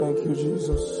Thank you,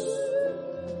 Jesus.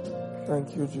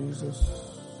 Thank you, Jesus.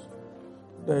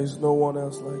 There is no one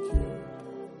else like you.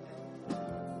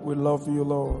 We love you,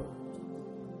 Lord.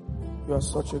 You are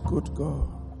such a good God.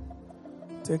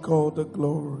 Take all the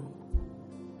glory.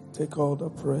 Take all the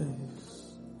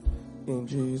praise. In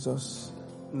Jesus'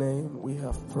 name we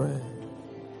have prayed.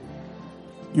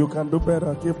 You can do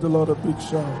better. Give the Lord a big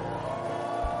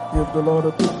shout. Give the Lord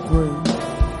a big praise.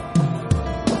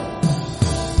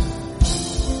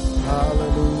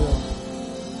 Hallelujah.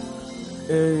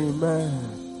 Amen.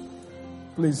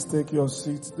 Please take your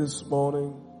seats this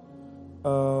morning.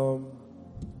 I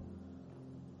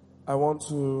want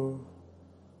to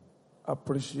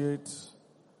appreciate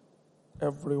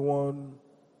everyone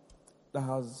that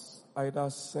has either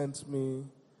sent me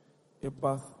a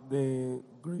birthday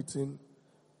greeting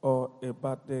or a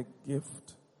birthday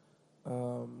gift.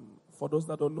 For those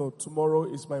that don't know,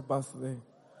 tomorrow is my birthday.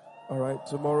 All right,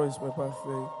 tomorrow is my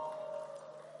birthday.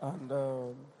 And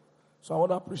so I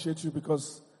want to appreciate you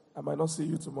because I might not see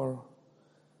you tomorrow.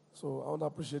 So I want to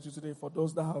appreciate you today for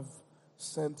those that have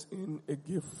sent in a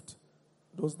gift,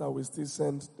 those that will still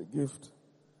send the gift.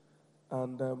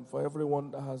 And for everyone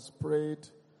that has prayed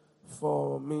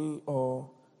for me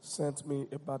or sent me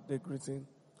a birthday greeting,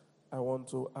 I want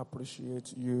to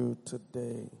appreciate you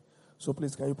today. So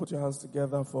please, can you put your hands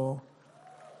together for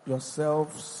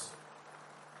yourselves?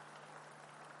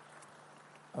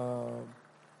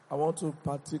 I want to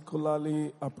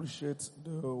particularly appreciate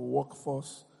the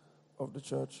workforce of the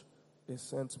church. They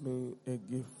sent me a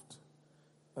gift,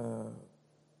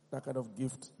 that kind of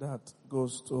gift that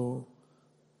goes to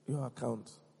your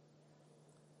account,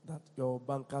 that your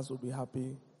bankers will be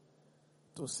happy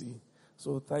to see.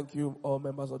 So thank you, all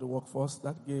members of the workforce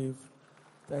that gave.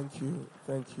 Thank you,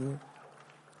 thank you.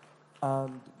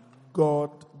 And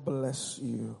God bless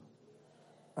you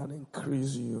and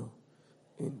increase you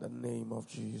in the name of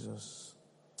Jesus.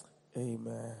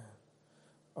 Amen.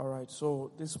 All right, so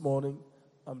this morning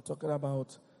I'm talking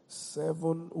about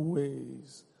 7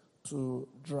 ways to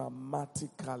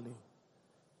dramatically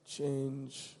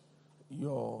change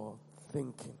your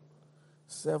thinking.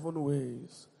 7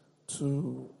 ways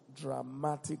to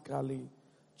dramatically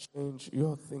change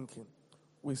your thinking.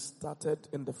 We started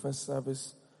in the first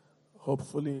service.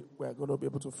 Hopefully, we are going to be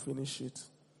able to finish it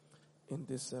in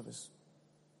this service.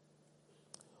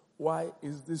 Why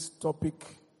is this topic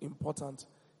important?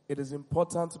 It is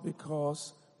important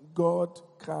because God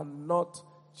cannot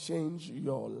change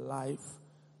your life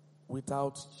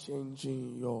without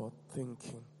changing your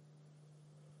thinking.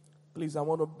 Please, I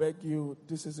want to beg you,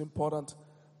 this is important,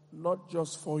 not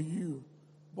just for you,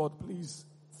 but please,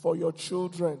 for your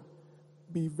children,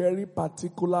 be very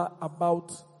particular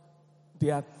about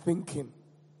their thinking.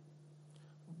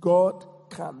 God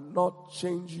cannot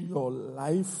change your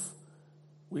life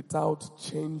without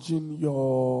changing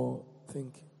your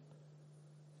thinking.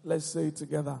 Let's say it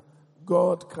together.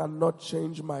 God cannot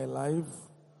change my life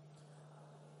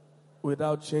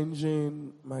without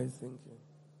changing my thinking.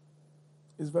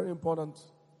 It's very important.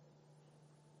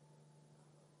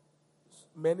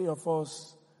 Many of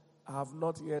us have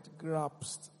not yet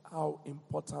grasped how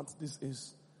important this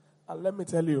is. And let me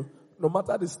tell you, no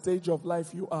matter the stage of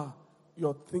life you are,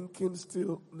 your thinking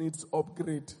still needs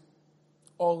upgrade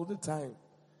all the time.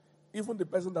 Even the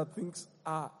person that thinks,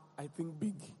 I think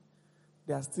big,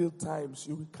 there are still times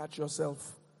you will catch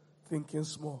yourself thinking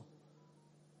small.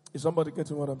 Is somebody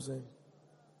getting what I'm saying?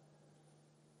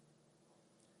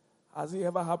 Has it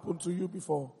ever happened to you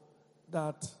before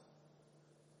that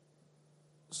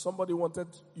somebody wanted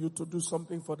you to do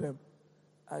something for them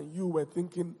and you were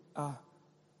thinking, I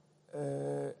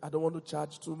don't want to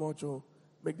charge too much or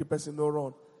make the person no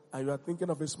run, and you are thinking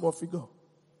of a small figure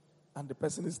and the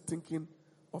person is thinking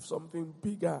of something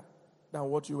bigger than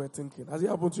what you were thinking? Has it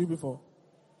happened to you before?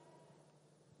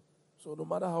 So no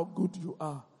matter how good you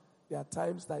are, there are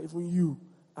times that even you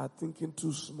are thinking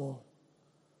too small.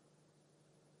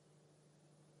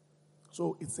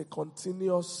 So it's a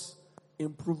continuous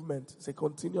improvement. It's a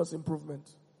continuous improvement.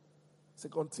 It's a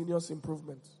continuous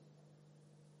improvement.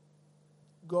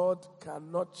 God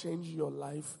cannot change your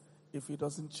life if He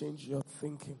doesn't change your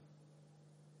thinking.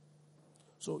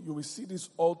 So you will see this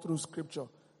all through Scripture.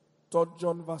 3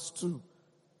 John verse 2.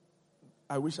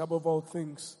 I wish above all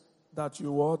things that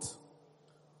you what?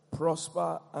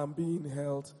 Prosper and be in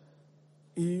health,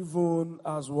 even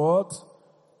as what?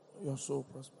 Your soul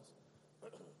prospers.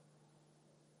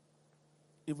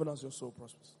 Even as your soul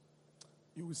prospers.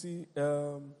 You will see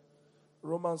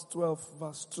Romans 12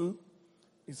 verse 2.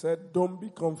 He said, don't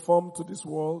be conformed to this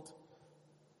world.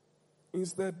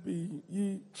 Instead be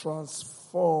ye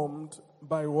transformed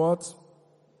by what?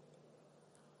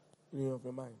 Renewing of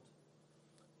your mind.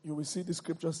 You will see the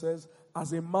scripture says,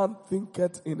 as a man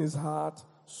thinketh in his heart,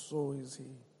 so is he.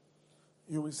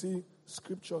 You will see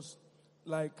scriptures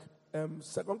like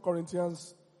 2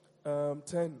 Corinthians 10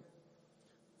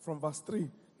 from verse 3.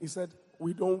 He said,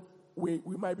 we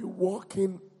might be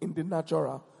walking in the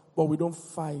natural, but we don't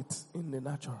fight in the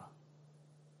natural.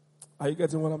 Are you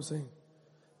getting what I'm saying?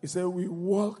 He said, we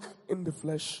walk in the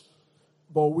flesh,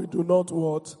 but we do not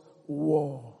what?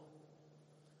 War.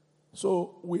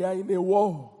 So we are in a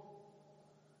war.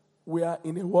 We are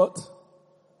in a what?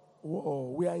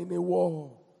 War. We are in a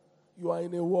war. You are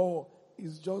in a war.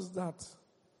 It's just that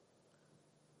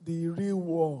the real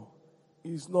war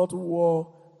is not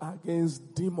war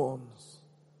against demons.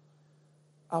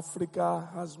 Africa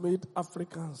has made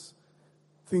Africans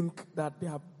think that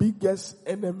their biggest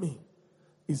enemy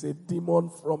is a demon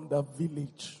from the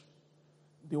village.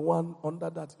 The one under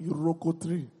that Iroko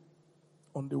tree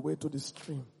on the way to the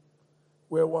stream,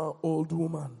 where one old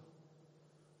woman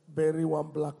bury one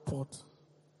black pot.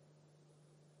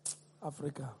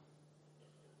 Africa.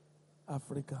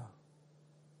 Africa.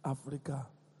 Africa.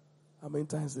 How many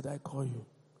times did I call you?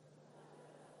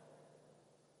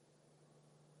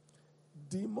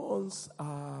 Demons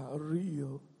are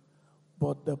real,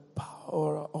 but the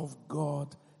power of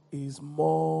God is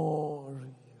more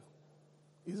real.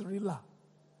 It's realer.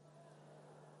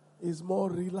 It's more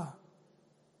realer.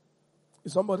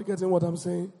 Is somebody getting what I'm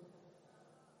saying?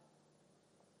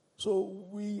 So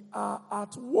we are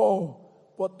at war,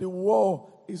 but the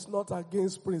war is not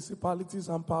against principalities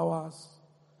and powers.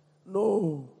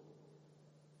 No.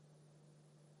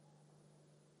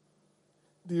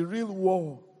 The real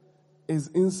war is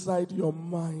inside your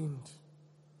mind.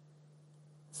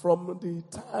 From the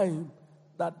time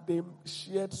that they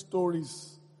shared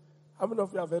stories. How many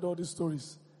of you have heard all these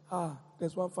stories?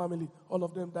 There's one family, all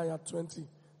of them die at 20.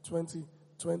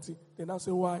 They now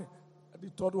say, why? The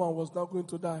third one was now going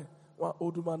to die. One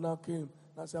old woman now came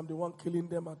and said, I'm the one killing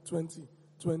them at 20.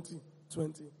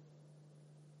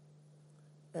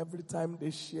 Every time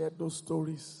they share those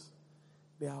stories,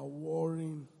 they are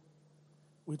warring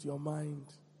with your mind.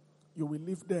 You will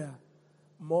live there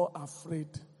more afraid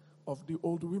of the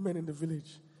old women in the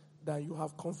village than you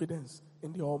have confidence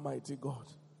in the Almighty God.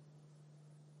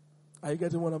 Are you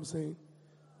getting what I'm saying?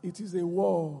 It is a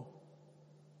war.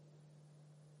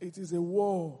 It is a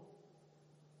war.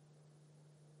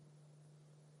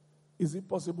 Is it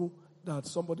possible that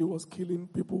somebody was killing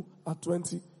people at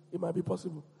 20? It might be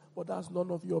possible. But that's none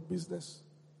of your business.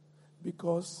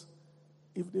 Because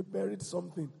if they buried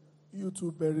something, you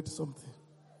too buried something.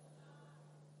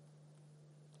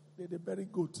 They bury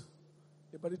goat.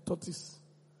 They bury tortoise.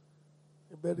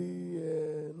 They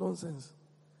bury nonsense.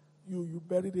 You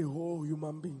buried a whole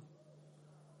human being.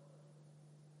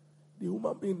 The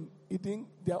human being eating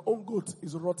their own goat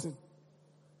is rotting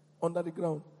under the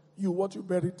ground. What you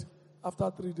buried after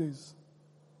 3 days.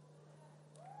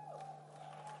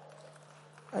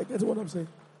 I get what I'm saying.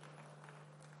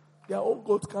 Their own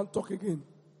goat can't talk again.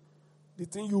 The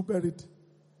thing you buried,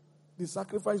 the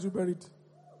sacrifice you buried,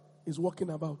 is walking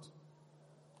about.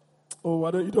 Oh,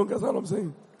 you don't get what I'm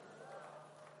saying?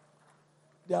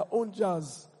 Their own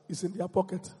jazz is in their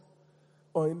pocket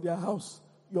or in their house.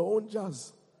 Your own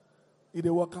jazz is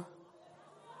a worker.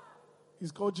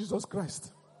 He's called Jesus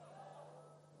Christ.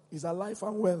 He's alive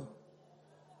and well.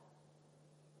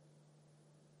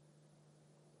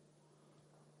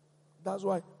 That's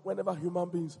why whenever human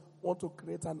beings want to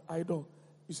create an idol,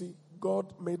 you see,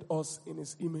 God made us in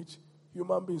his image.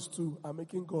 Human beings too are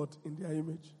making God in their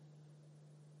image.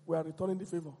 We are returning the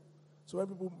favor. So when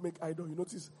people make idol, you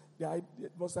notice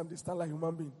most of them they stand like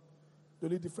human beings. The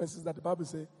only difference is that the Bible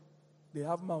says they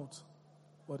have mouth,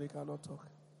 but they cannot talk.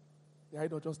 The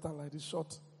idol just stand like this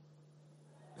short.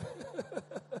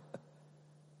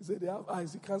 He said they have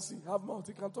eyes, he can't see. Have mouth,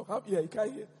 he can't talk. Have ear, he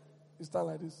can't hear. He stand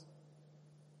like this.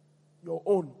 Your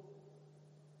own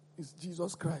is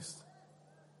Jesus Christ.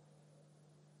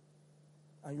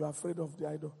 And you are afraid of the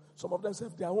idol. Some of them say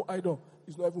their own idol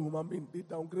is not even human being. They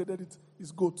downgraded it.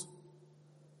 It's goat.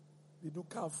 They do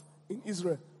calf. In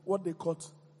Israel, what they caught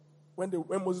when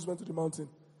Moses went to the mountain,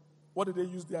 what did they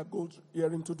use their gold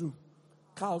earring to do?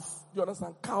 Calf. Do you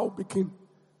understand? Cow bikin.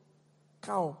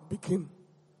 Cow bikin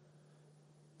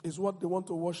is what they want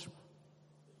to worship.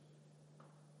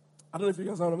 I don't know if you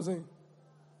understand what I'm saying.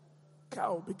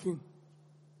 Cow bikin.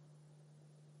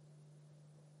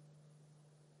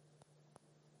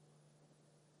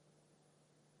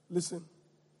 Listen.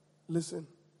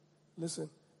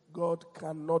 God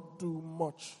cannot do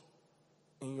much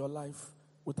in your life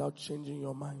without changing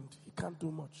your mind. He can't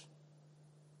do much.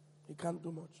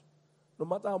 No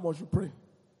matter how much you pray,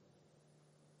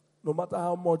 No matter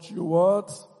how much you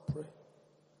what? Pray.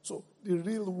 So the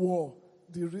real war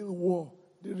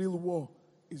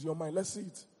is your mind. Let's see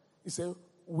it. He said,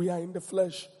 we are in the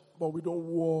flesh, but we don't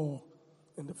war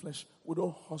in the flesh. We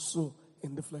don't hustle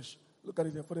in the flesh. Look at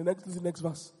it here. For the next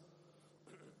verse.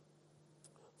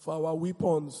 For our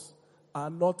weapons are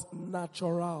not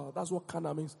natural. That's what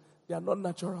carnal means. They are not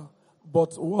natural.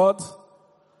 But what?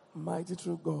 Mighty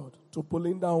through God. To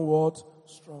pulling down what?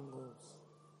 Strongholds.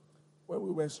 When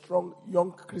we were strong,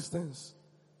 young Christians,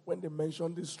 when they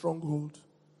mentioned this stronghold,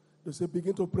 they say,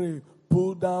 begin to pray.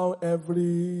 Pull down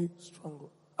every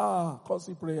stronghold.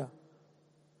 Constant prayer.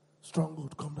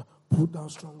 Stronghold, come down. Pull down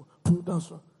stronghold. Pull down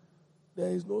stronghold. There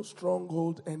is no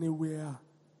stronghold anywhere.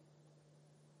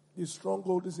 The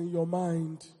stronghold is in your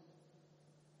mind.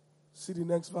 See the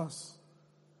next verse.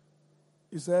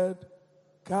 He said,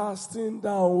 casting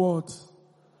down what?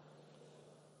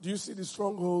 Do you see the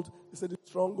stronghold? He said the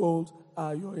stronghold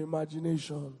are your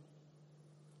imagination.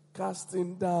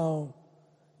 Casting down.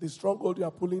 The stronghold you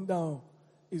are pulling down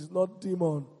is not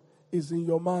demon. It's in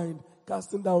your mind.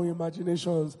 Casting down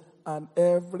imaginations and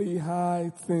every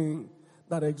high thing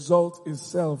that exalts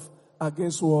itself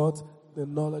against what? The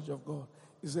knowledge of God.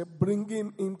 He said,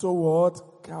 bringing into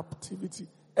what? Captivity.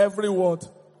 Every word.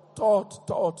 Thought.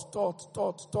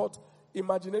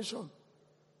 Imagination.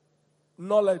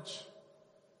 Knowledge.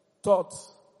 Thought.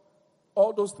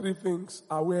 All those three things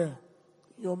are where?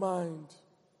 Your mind.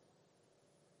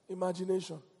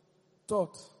 Imagination.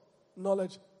 Thought.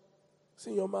 Knowledge. It's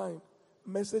in your mind.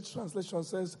 Message translation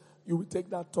says you will take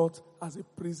that thought as a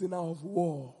prisoner of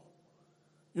war.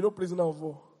 You know prisoner of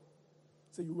war?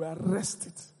 So you will arrest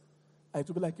it. And it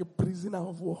will be like a prisoner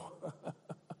of war.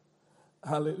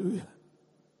 Hallelujah.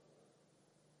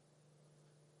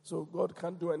 So God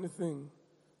can't do anything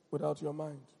without your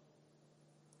mind.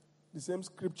 The same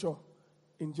scripture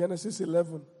in Genesis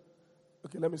 11.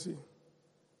 Okay, let me see.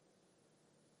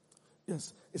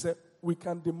 Yes, it said, we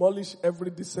can demolish every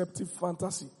deceptive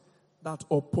fantasy that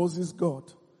opposes God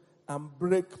and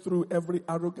break through every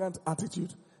arrogant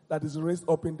attitude that is raised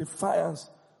up in defiance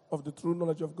of the true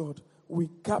knowledge of God. We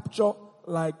capture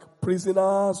like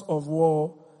prisoners of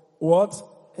war what?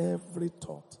 Every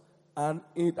thought. And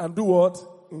do what?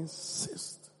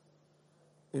 Insist.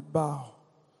 A bow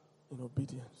in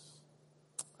obedience.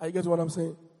 Are you getting what I'm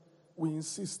saying? We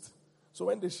insist. So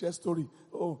when they share story,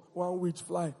 one witch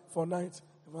fly for night,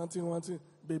 one thing,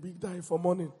 baby die for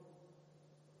morning.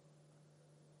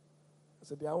 I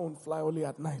said, their own fly only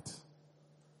at night.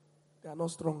 They are not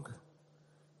strong.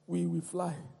 We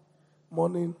fly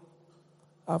morning,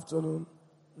 afternoon,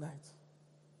 night.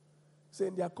 Say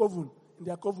in their coven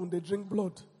they drink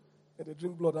blood. And they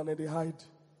drink blood and then they hide.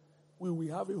 We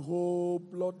have a whole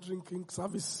blood drinking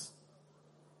service.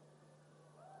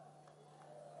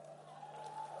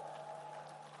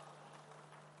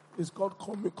 It's called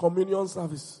communion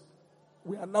service.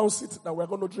 We announce it that we're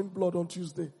going to drink blood on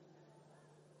Tuesday.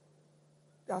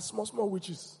 They are small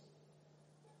witches.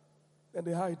 Then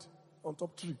they hide on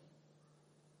top tree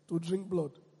to drink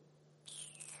blood.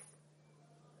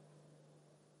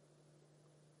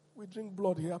 We drink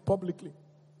blood here publicly.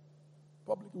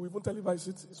 We even televise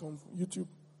it. It's on YouTube.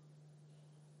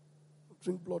 We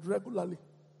drink blood regularly.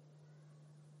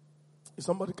 Is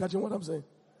somebody catching what I'm saying?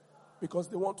 Because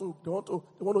they want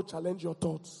to challenge your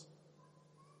thoughts.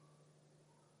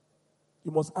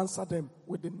 You must answer them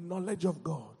with the knowledge of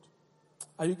God.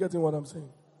 Are you getting what I'm saying?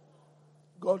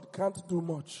 God can't do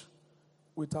much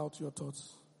without your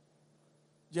thoughts.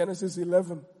 Genesis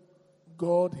 11,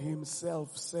 God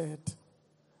himself said,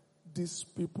 these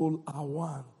people are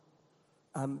one,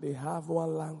 and they have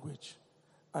one language,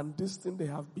 and this thing they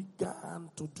have begun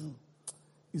to do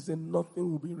is that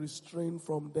nothing will be restrained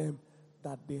from them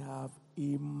that they have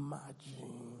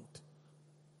imagined.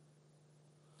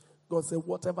 God said,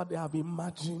 whatever they have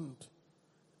imagined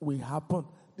will happen.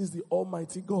 This is the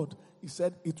Almighty God. He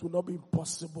said it will not be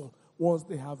impossible once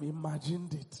they have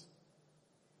imagined it.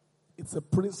 It's a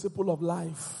principle of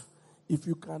life. If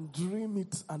you can dream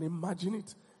it and imagine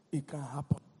it, it can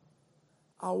happen.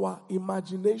 Our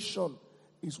imagination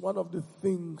is one of the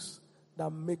things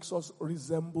that makes us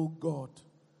resemble God.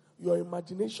 Your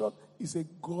imagination is a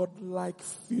God-like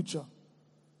future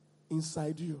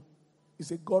inside you.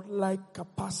 It's a God-like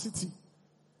capacity.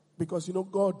 Because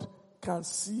God can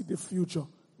see the future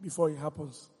before it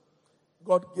happens.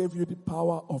 God gave you the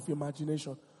power of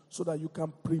imagination so that you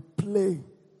can pre-play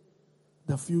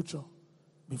the future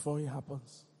before it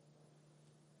happens.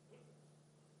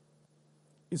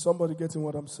 Is somebody getting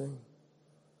what I'm saying?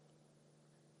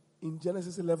 In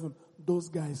Genesis 11, those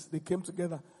guys, they came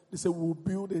together. They said, we'll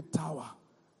build a tower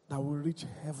that will reach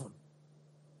heaven.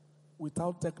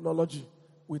 without technology,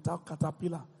 without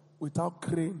caterpillar, without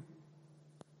crane,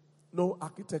 no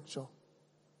architecture,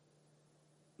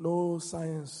 no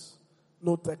science,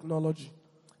 no technology.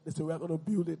 They say we are going to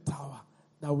build a tower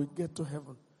that will get to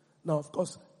heaven. Now, of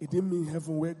course, it didn't mean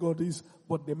heaven where God is,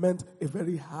 but they meant a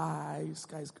very high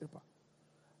skyscraper.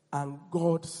 And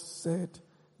God said,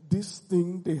 this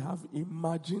thing they have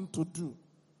imagined to do,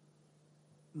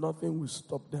 nothing will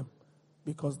stop them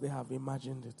because they have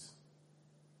imagined it.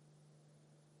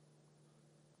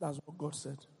 That's what God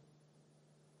said.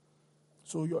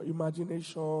 So your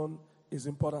imagination is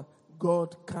important.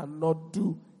 God cannot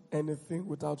do anything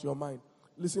without your mind.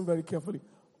 Listen very carefully.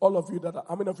 All of you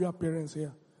how many of you are parents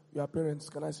here? You are parents.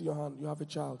 Can I see your hand? You have a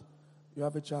child. You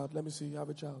have a child. Let me see. You have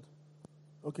a child.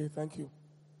 Okay, thank you.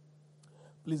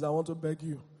 Please, I want to beg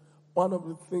you. One of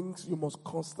the things you must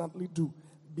constantly do,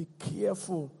 be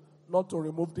careful not to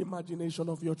remove the imagination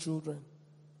of your children.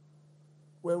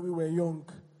 When we were young,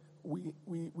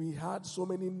 we had so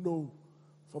many no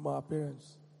from our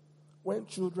parents. When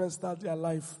children start their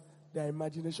life, their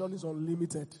imagination is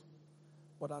unlimited.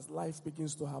 But as life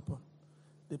begins to happen,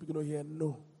 they begin to hear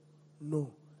no,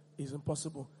 it's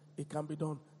impossible. It can't be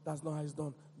done. That's not how it's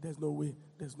done. There's no way.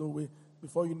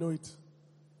 Before you know it,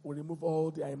 we remove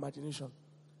all their imagination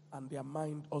and their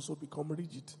mind also become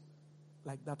rigid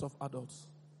like that of adults.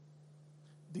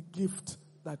 The gift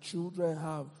that children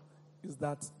have is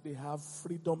that they have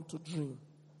freedom to dream.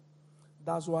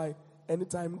 That's why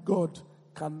anytime God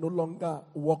can no longer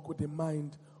work with the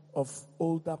mind of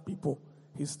older people,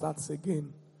 he starts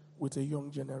again with a young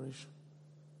generation.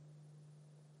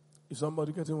 Is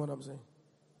somebody getting what I'm saying?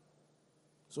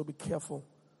 So be careful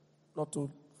not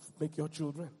to make your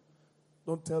children.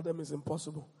 Don't tell them it's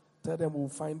impossible. Tell them we'll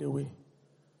find a way.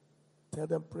 Tell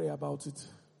them pray about it.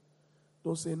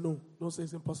 Don't say no. Don't say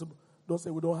it's impossible. Don't say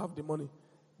we don't have the money.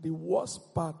 The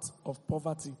worst part of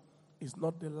poverty is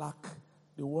not the lack.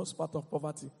 The worst part of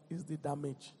poverty is the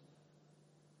damage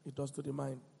it does to the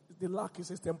mind. The lack is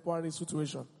a temporary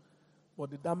situation, but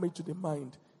the damage to the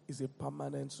mind is a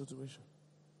permanent situation.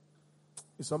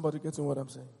 Is somebody getting what I'm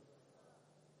saying?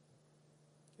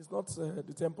 It's not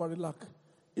the temporary lack.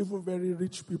 Even very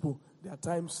rich people, there are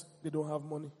times they don't have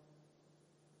money.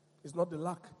 It's not the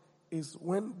lack. It's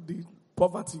when the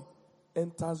poverty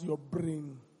enters your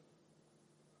brain.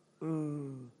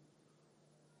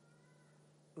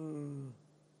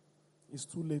 It's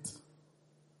too late.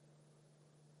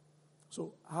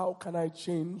 So how can I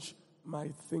change my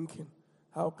thinking?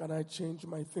 How can I change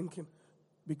my thinking?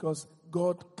 Because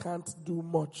God can't do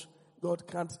much. God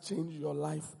can't change your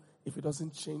life if He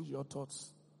doesn't change your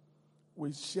thoughts.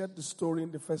 We shared the story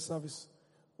in the first service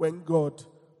when God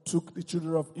took the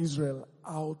children of Israel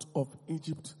out of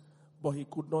Egypt, but He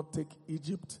could not take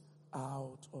Egypt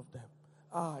out of them.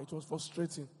 It was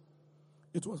frustrating.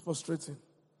 It was frustrating.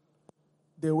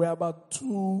 There were about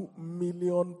 2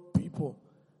 million people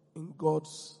in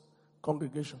God's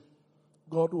congregation.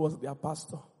 God was their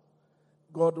pastor.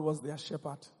 God was their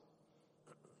shepherd.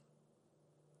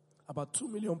 About 2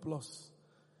 million plus.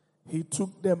 He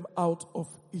took them out of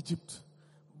Egypt,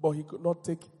 but He could not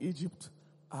take Egypt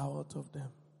out of them.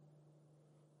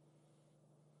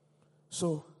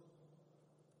 So,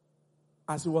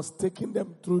 as He was taking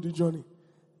them through the journey,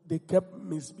 they kept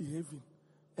misbehaving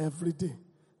every day.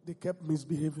 They kept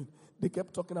misbehaving. They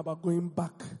kept talking about going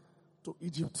back to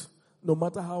Egypt. No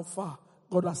matter how far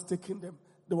God has taken them,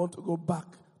 they want to go back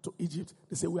to Egypt.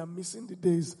 They say, we are missing the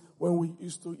days when we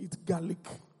used to eat garlic.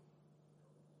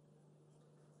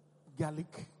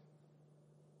 Garlic.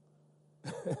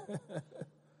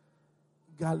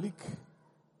 Garlic.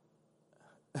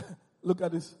 Look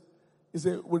at this. He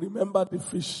said, we remember the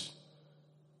fish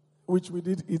which we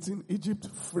did eat in Egypt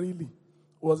freely.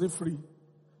 Was it free?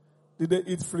 Did they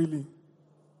eat freely?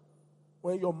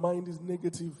 When your mind is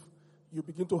negative, you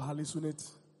begin to hallucinate.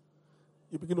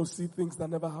 You begin to see things that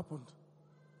never happened.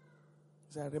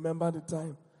 He said, I remember the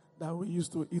time that we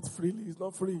used to eat freely. It's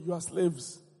not free. You are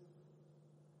slaves.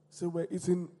 So we're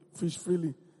eating fish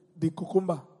freely. The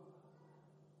cucumber.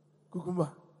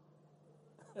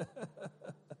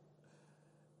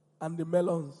 And the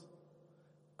melons.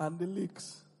 And the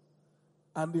leeks.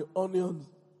 And the onions.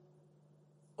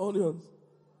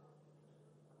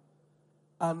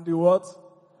 And the what?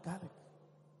 Garlic.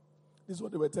 This is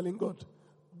what they were telling God.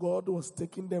 God was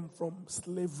taking them from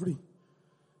slavery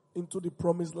into the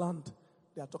promised land.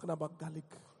 They are talking about garlic.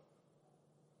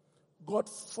 God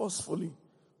forcefully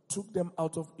took them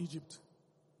out of Egypt,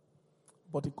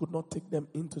 but He could not take them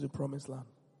into the promised land.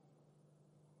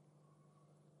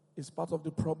 It's part of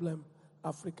the problem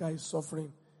Africa is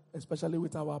suffering, especially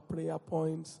with our prayer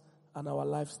points and our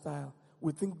lifestyle.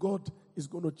 we think God is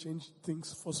going to change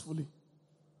things forcefully.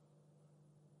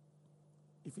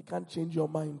 If he can't change your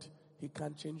mind, he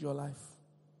can't change your life.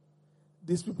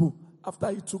 These people, after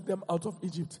he took them out of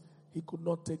Egypt, he could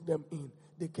not take them in.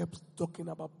 They kept talking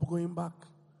about going back.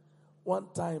 One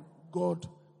time, God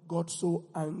got so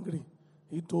angry.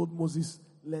 He told Moses,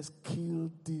 let's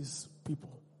kill these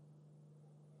people.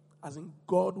 As in,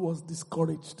 God was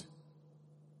discouraged.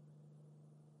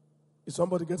 Is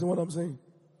somebody getting what I'm saying?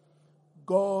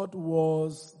 God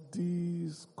was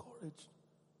discouraged.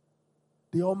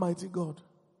 The Almighty God,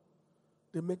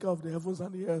 the maker of the heavens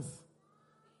and the earth.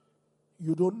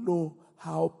 You don't know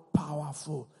how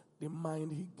powerful the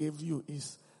mind he gave you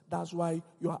is. That's why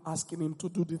you are asking him to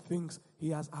do the things he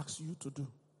has asked you to do.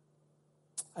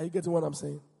 Are you getting what I'm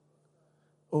saying?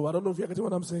 Oh, I don't know if you're getting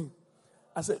what I'm saying.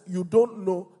 I said, you don't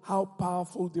know how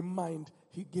powerful the mind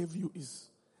he gave you is.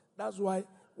 That's why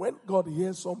when God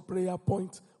hears some prayer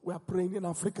point, we are praying in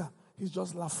Africa, he's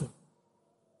just laughing.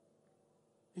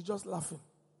 He's just laughing.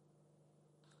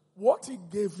 What he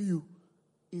gave you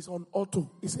is on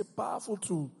auto. It's a powerful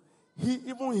tool.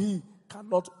 Even he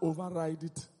cannot override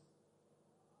it.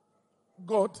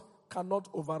 God cannot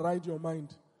override your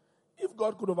mind. If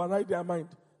God could override their mind,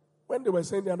 when they were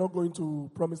saying they are not going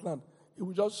to Promised Land, he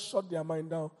would just shut their mind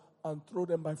down and throw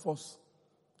them by force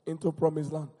into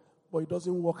Promised Land. But it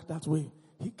doesn't work that way.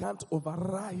 He can't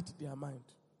override their mind.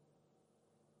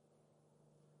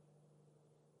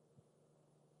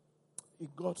 He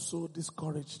got so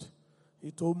discouraged. He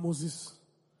told Moses,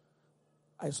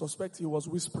 I suspect he was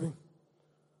whispering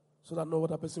so that no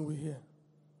other person will hear.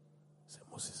 He said,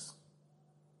 Moses,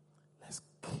 let's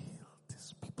kill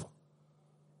these people.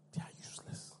 They are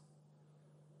useless.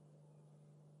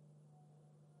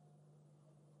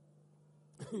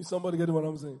 Is somebody getting what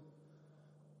I'm saying?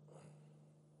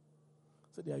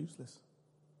 He said, they are useless.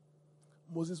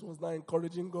 Moses was now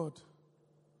encouraging God.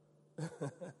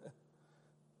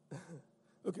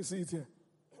 Okay, see it here.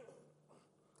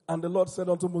 And the Lord said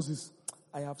unto Moses,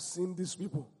 I have seen these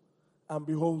people, and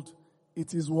behold,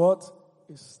 it is what?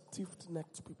 A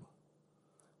stiff-necked people.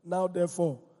 Now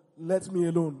therefore, let me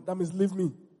alone. That means leave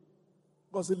me.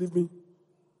 God said, leave me.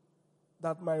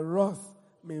 That my wrath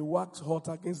may wax hot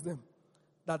against them.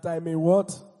 That I may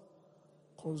what?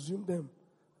 Consume them.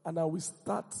 And I will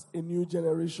start a new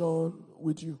generation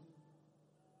with you.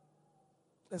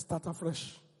 Let's start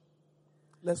afresh.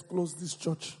 Let's close this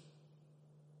church.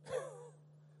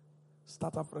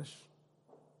 Start afresh.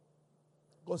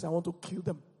 God said, I want to kill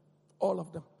them. All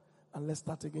of them. And let's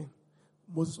start again.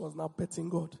 Moses was now petting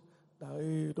God. That,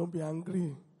 hey, don't be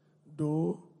angry.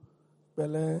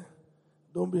 Bele.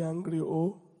 Don't be angry.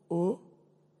 Oh.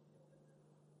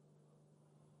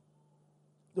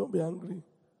 Don't be angry.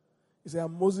 He said,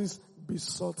 and Moses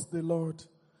besought the Lord,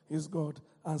 his God,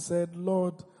 and said,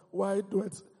 Lord, why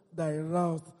doeth thy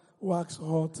wrath wax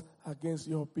hot against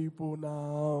your people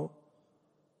now?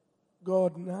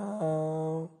 God,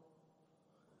 now.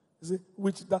 He said,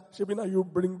 which that Shebina you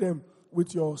bring them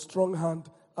with your strong hand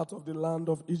out of the land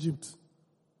of Egypt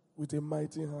with a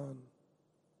mighty hand.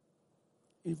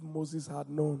 If Moses had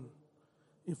known,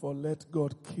 if or let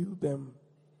God kill them.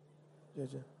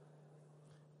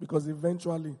 Because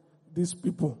eventually, these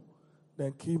people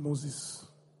then kill Moses.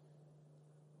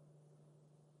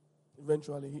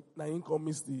 Eventually, Nainko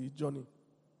missed the journey.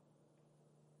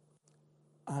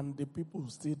 And the people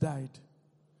still died.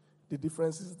 The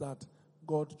difference is that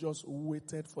God just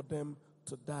waited for them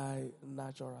to die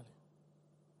naturally.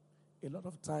 A lot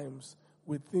of times,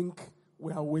 we think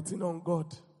we are waiting on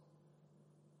God.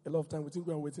 A lot of times, we think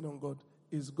we are waiting on God.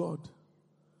 Is God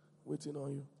waiting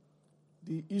on you?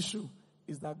 The issue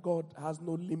is that God has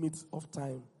no limits of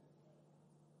time.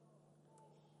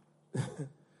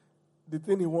 The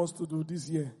thing he wants to do this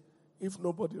year, if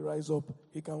nobody rise up,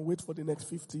 he can wait for the next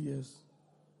 50 years.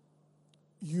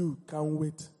 You can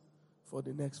wait for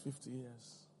the next 50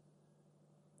 years.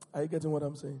 Are you getting what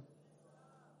I'm saying?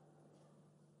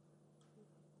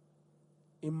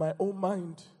 In my own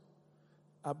mind,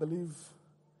 I believe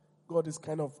God is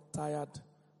kind of tired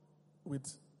with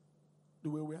the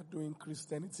way we are doing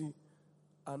Christianity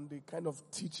and the kind of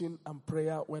teaching and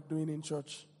prayer we're doing in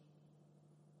church.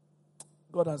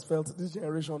 God has felt this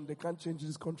generation, they can't change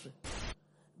this country.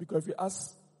 Because if you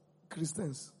ask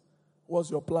Christians,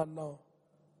 what's your plan now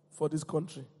for this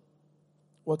country?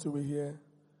 What do we hear?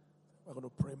 We're going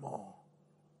to pray more.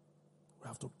 We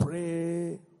have to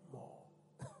pray more.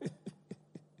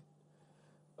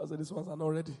 I said, these ones are not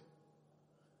ready.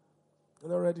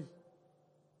 They're not ready.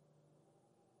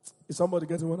 Is somebody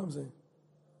getting what I'm saying?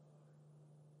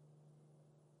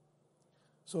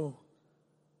 So,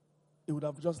 he would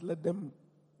have just let them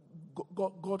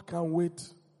God can wait.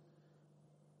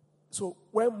 So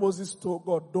when Moses told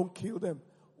God, don't kill them,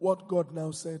 what God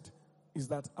now said is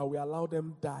that I will allow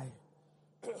them die.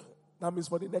 That means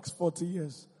for the next 40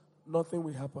 years, nothing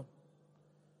will happen.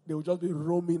 They will just be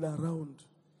roaming around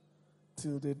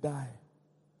till they die.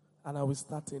 And I will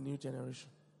start a new generation.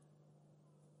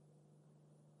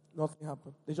 Nothing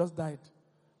happened. They just died.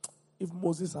 If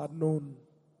Moses had known,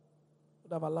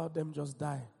 would have allowed them just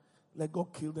die. Let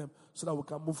God kill them so that we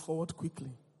can move forward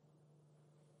quickly.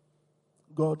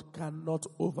 God cannot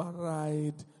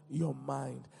override your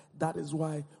mind. That is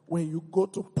why when you go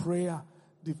to prayer,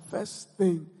 the first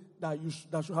thing that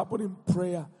should happen in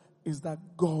prayer is that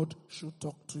God should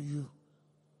talk to you.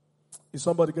 Is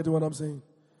somebody getting what I'm saying?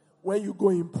 When you go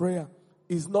in prayer,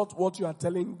 it's not what you are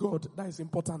telling God that is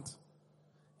important.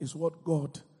 It's what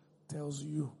God tells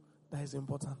you that is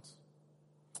important.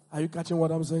 Are you catching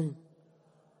what I'm saying?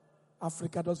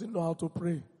 Africa doesn't know how to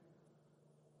pray.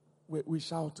 We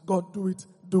shout, God, do it,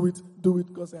 do it, do it,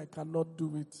 because I cannot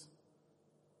do it.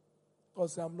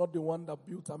 Because I'm not the one that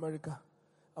built America.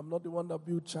 I'm not the one that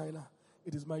built China.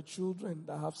 It is my children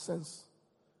that have sense.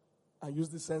 I use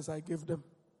the sense I gave them.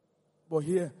 But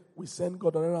here, we send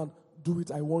God around, do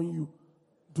it, I want you.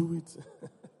 Do it.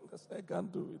 Because I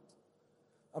can't do it.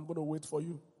 I'm going to wait for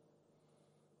you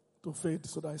to fade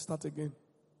so that I start again.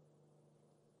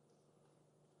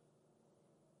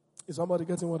 Is somebody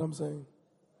getting what I'm saying?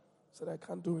 I said, I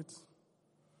can't do it.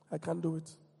 I can't do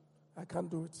it. I can't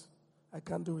do it. I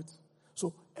can't do it.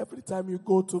 So every time you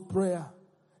go to prayer,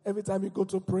 every time you go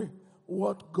to pray,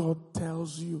 what God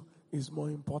tells you is more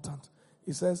important.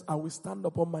 He says, I will stand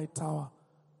upon my tower.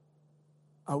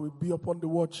 I will be upon the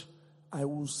watch. I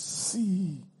will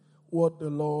see what the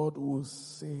Lord will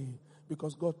say.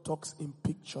 Because God talks in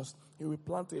pictures. He will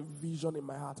plant a vision in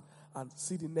my heart. And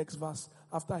see the next verse.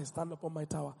 After I stand upon my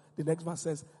tower, the next verse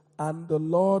says, and the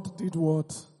Lord did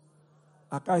what?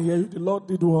 I can't hear you. The Lord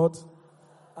did what?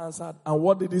 Answered. And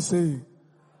what did he say?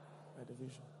 By the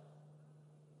vision.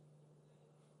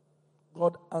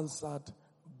 God answered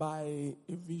by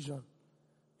a vision.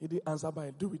 He didn't answer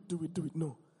by do it, do it, do it.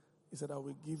 No. He said, I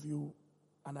will give you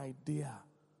an idea.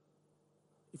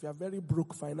 If you are very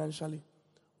broke financially,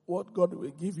 what God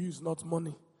will give you is not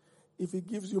money. If he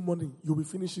gives you money, you will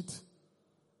finish it.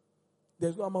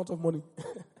 There's no amount of money.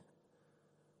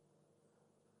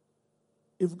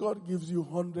 If God gives you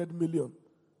 100 million,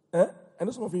 I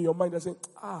know some of you in your mind are saying,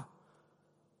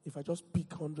 if I just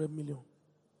pick 100 million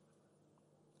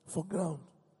for ground.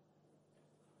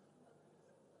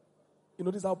 You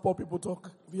know, this is how poor people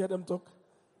talk. If you hear them talk,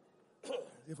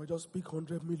 if I just pick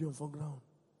 100 million for ground.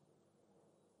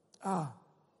 I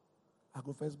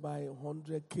go first buy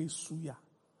 100K suya.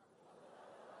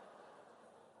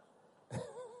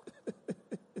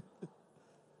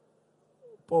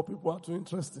 Poor people are too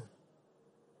interested.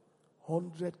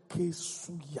 100K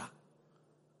suya.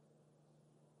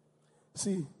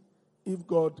 See, if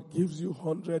God gives you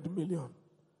 100 million,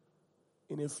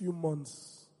 in a few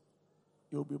months,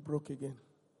 you'll be broke again.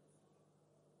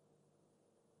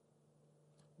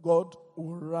 God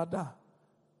would rather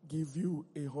give you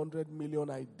 100 million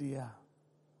idea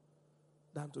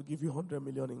than to give you 100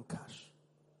 million in cash.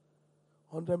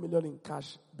 100 million in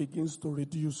cash begins to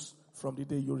reduce from the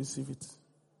day you receive it.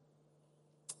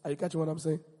 Are you catching what I'm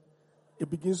saying? It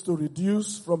begins to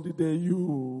reduce from the day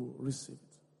you receive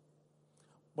it.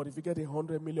 But if you get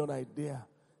 100 million idea,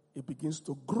 it begins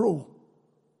to grow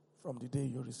from the day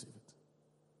you receive it.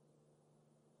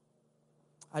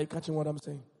 Are you catching what I'm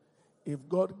saying? If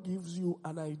God gives you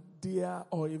an idea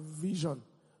or a vision,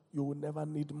 you will never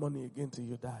need money again till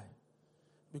you die.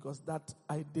 Because that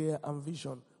idea and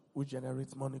vision will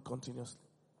generate money continuously.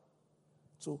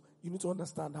 So you need to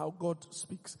understand how God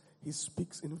speaks. He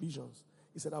speaks in visions.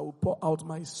 He said, I will pour out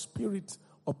my spirit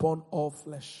upon all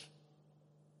flesh.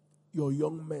 Your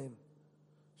young men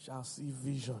shall see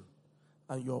vision,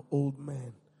 and your old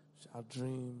men shall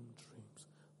dream dreams.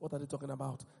 What are they talking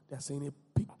about? They are saying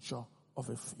a picture of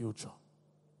a future.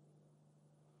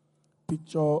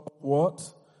 Picture of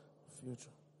what? Future.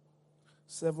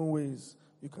 7 ways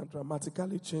you can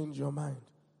dramatically change your mind.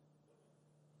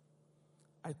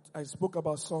 I spoke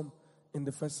about some in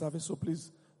the first service, so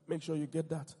please make sure you get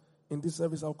that. In this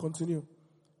service, I'll continue.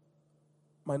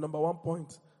 My number 1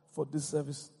 point for this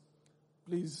service,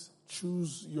 please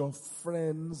choose your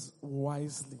friends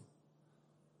wisely.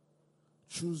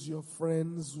 Choose your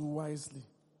friends wisely.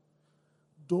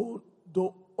 Don't,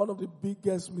 one of the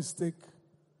biggest mistakes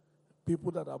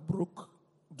people that are broke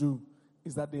do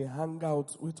is that they hang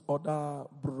out with other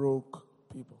broke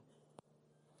people.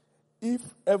 If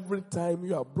every time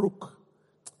you are broke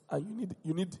and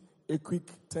you need a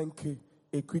quick 10K,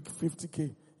 a quick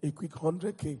 50K, a quick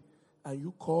 100K, and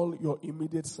you call your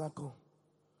immediate circle,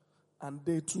 and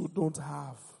they too don't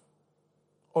have.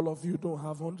 All of you don't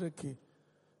have 100K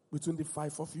between the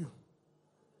 5 of you.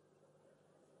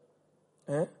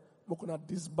 We're going to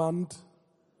disband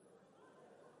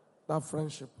that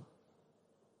friendship.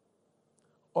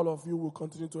 All of you will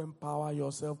continue to empower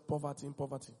yourself poverty in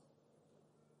poverty.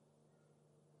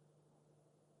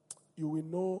 You will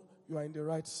know you are in the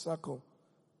right circle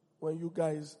when you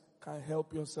guys can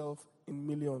help yourself in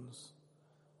millions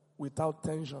without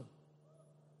tension.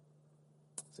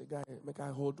 Say, guy, make I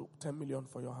hold 10 million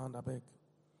for your hand, I beg.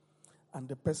 And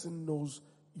the person knows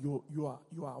you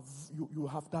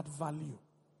have that value.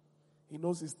 He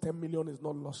knows his 10 million is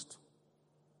not lost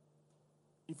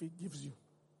if he gives you.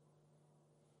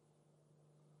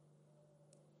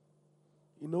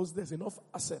 He knows there's enough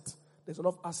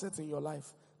asset in your life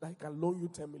that he can loan you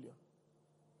 10 million.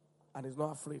 And he's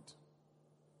not afraid.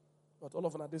 But all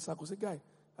of them at this circle say, guy,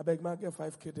 I beg man, get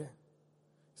 5K there.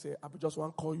 Say, I just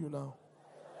want to call you now.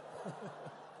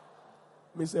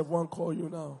 Me say, one call you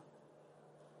now.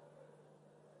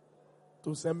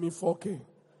 To send me 4K.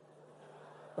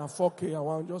 Now 4K, I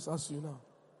want to just ask you now.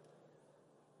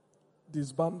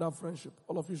 Disband that friendship.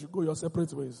 All of you should go your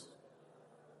separate ways.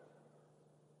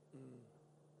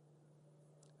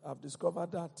 I've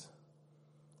discovered that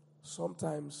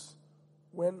sometimes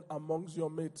when amongst your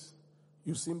mates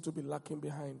you seem to be lacking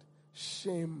behind,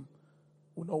 shame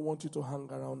will not want you to hang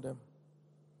around them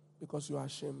because you are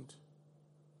ashamed.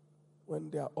 When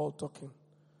they are all talking,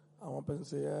 and one person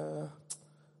say,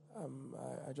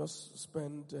 I just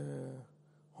spent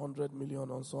 100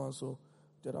 million on so and so.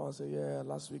 The other one say,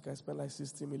 last week I spent like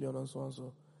 60 million on so and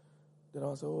so. The other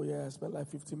one say, I spent like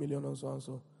 50 million on so and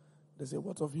so. They say,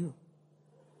 what of you?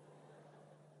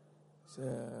 Say,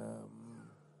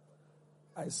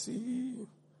 I see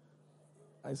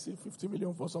 50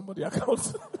 million for somebody's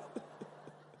account.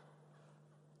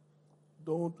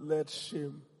 Don't let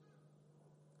shame.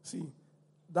 See,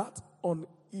 that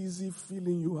uneasy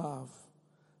feeling you have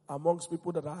amongst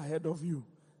people that are ahead of you,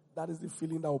 that is the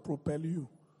feeling that will propel you.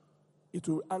 It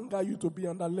will anger you to be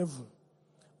on that level.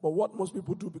 But what most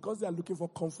people do, because they are looking for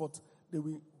comfort, they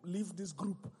will leave this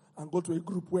group and go to a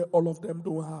group where all of them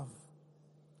don't have.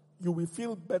 You will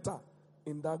feel better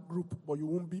in that group, but you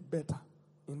won't be better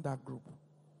in that group.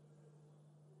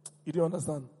 You do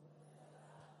understand?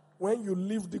 When you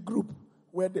leave the group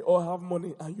where they all have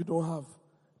money and you don't have,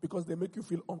 because they make you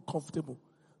feel uncomfortable,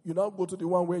 you now go to the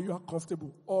one where you are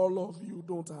comfortable. All of you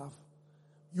don't have.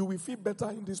 You will feel better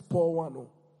in this poor one,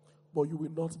 but you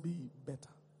will not be better.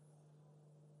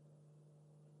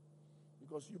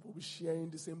 Because you will be sharing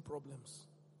the same problems.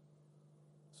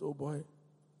 So, boy,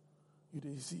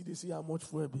 they see how much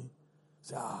fuel be.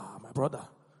 Say, my brother,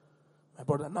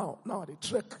 now at the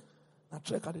trek. Now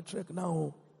trek at the trek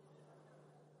now.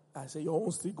 I say, your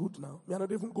own still good now. Me, I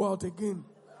don't even go out again.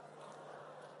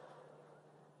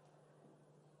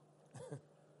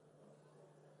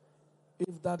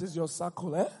 If that is your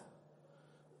circle,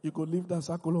 you could leave that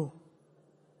circle.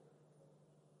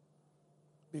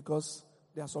 Because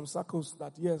there are some circles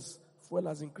that, yes, fuel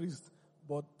has increased,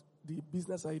 but the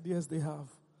business ideas they have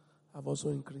also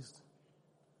increased.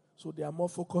 So they are more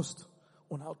focused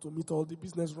on how to meet all the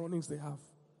business runnings they have.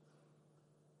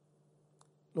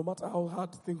 No matter how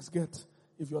hard things get,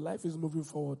 if your life is moving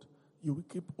forward, you will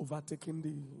keep overtaking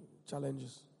the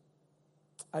challenges.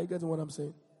 Are you getting what I'm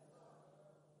saying?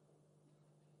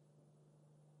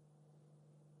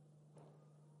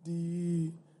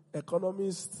 The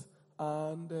economists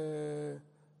and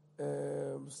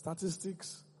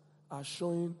statistics are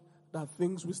showing that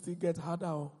things will still get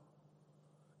harder.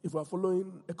 If we're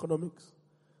following economics,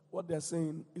 what they're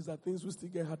saying is that things will still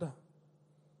get harder.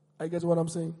 I get what I'm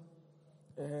saying?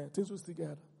 Things will still get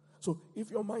harder. So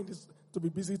if your mind is to be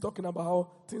busy talking about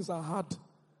how things are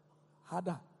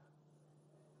harder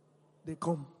they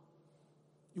come.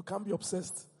 You can't be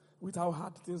obsessed with how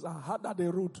hard things are. Harder they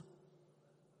road.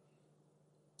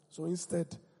 So instead,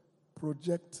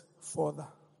 project further.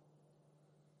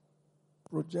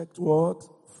 Project what?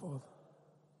 Further.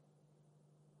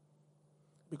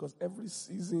 Because every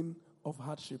season of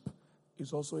hardship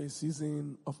is also a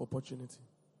season of opportunity.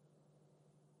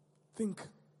 Think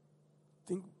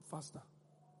faster.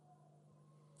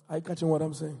 Are you catching what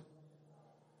I'm saying?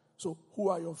 So, who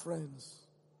are your friends?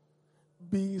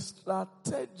 Be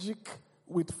strategic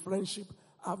with friendship.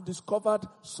 I've discovered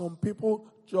some people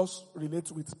just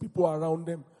relate with people around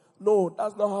them. No,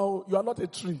 that's not how. You are not a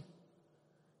tree.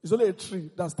 It's only a tree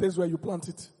that stays where you plant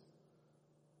it.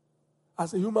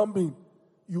 As a human being,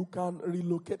 you can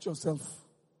relocate yourself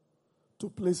to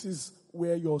places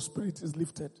where your spirit is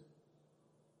lifted.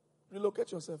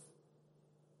 Relocate yourself.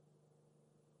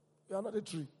 You are not a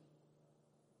tree.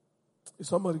 Is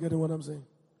somebody getting what I'm saying?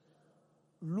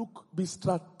 Be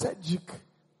strategic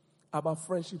about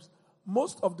friendships.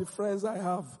 Most of the friends I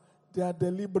have, they are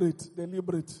deliberate.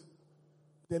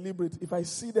 If I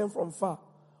see them from far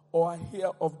or I hear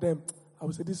of them, I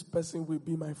will say, this person will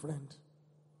be my friend.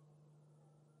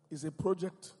 It's a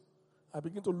project. I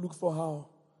begin to look for how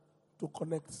to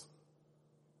connect.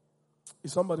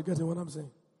 Is somebody getting what I'm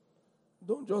saying?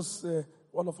 Don't just say,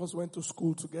 all of us went to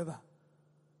school together.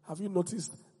 Have you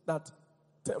noticed that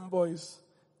 10 boys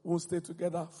won't stay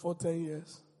together for 10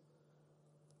 years?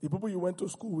 The people you went to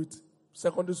school with,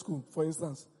 secondary school, for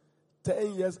instance,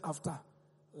 10 years after,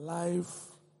 life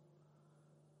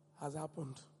has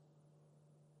happened.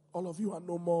 All of you are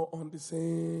no more on the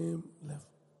same level.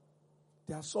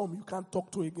 There are some you can't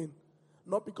talk to again.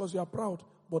 Not because you are proud,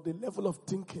 but the level of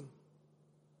thinking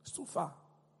is too far.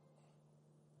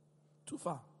 Too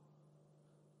far.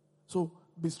 So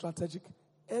be strategic.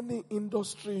 Any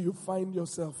industry you find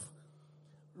yourself,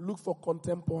 look for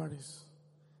contemporaries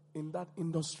in that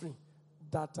industry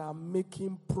that are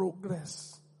making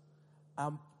progress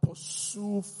and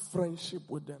pursue friendship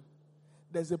with them.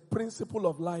 There's a principle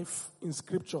of life in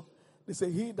scripture. They say,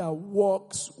 he that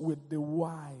walks with the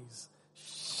wise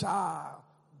shall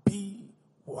be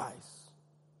wise.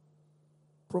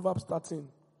 Proverbs 13.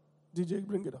 DJ,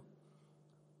 bring it up.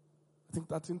 I think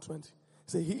 13:20.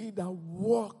 Say, he that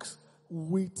walks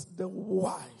with the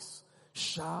wise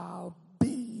shall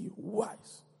be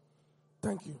wise.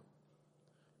 Thank you.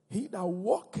 He that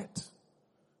walketh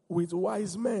with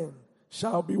wise men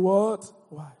shall be what?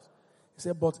 Wise. He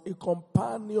said, but a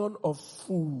companion of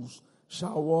fools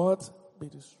shall what? Be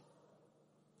destroyed.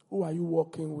 Who are you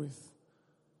walking with?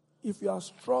 If you are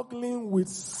struggling with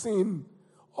sin,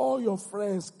 all your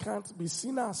friends can't be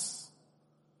sinners.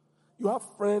 You have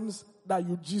friends that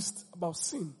you gist about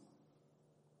sin.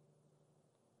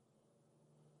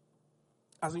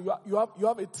 As in you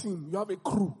have a team, you have a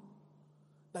crew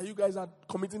that you guys are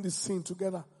committing the sin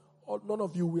together. None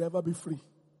of you will ever be free.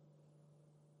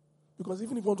 Because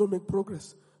even if you want to make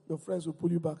progress, your friends will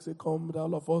pull you back, say, come,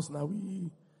 all of us now,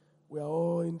 we are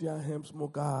all Indian hemp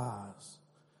smokers.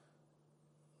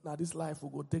 Now this life will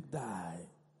go take die.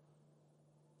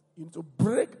 You need to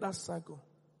break that cycle.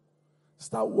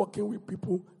 Start working with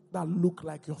people that look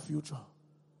like your future.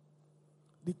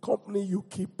 The company you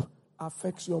keep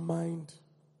affects your mind.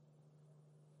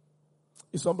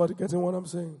 Is somebody getting what I'm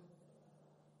saying?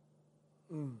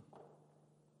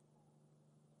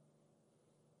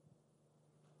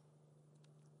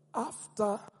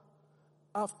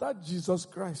 After Jesus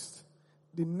Christ,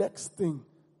 the next thing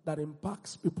that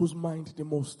impacts people's mind the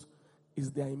most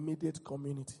is their immediate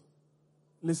community.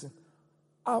 Listen,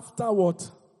 after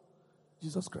what?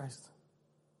 Jesus Christ.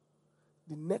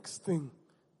 The next thing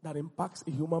that impacts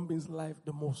a human being's life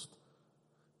the most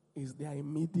is their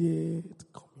immediate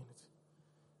community.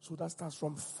 So that starts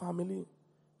from family,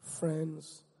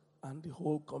 friends, and the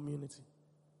whole community.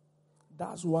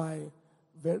 That's why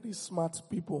very smart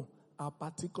people are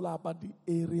particular about the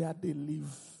area they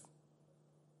live.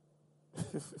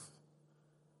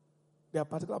 They are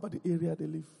particular about the area they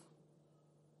live.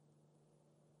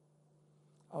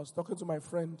 I was talking to my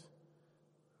friend.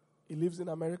 He lives in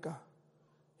America.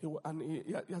 He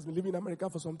has been living in America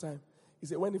for some time. He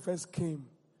said when he first came,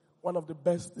 one of the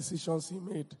best decisions he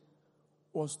made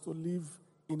was to live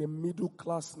in a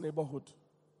middle-class neighborhood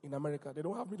in America. They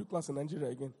don't have middle class in Nigeria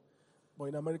again. But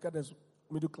in America, there's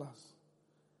middle class.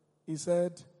 He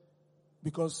said,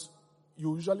 because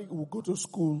you usually will go to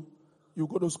school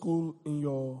in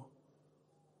your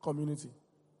community.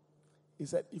 He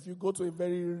said, if you go to a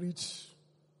very rich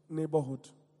neighborhood,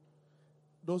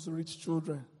 those rich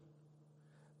children,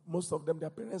 most of them, their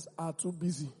parents are too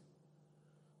busy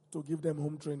to give them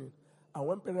home training. And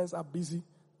when parents are busy,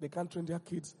 they can't train their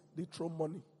kids. They throw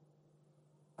money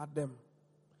at them.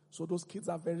 So those kids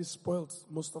are very spoiled,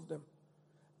 most of them.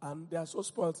 And they are so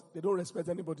spoiled, they don't respect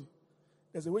anybody.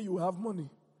 There's a way you have money.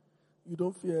 You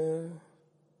don't fear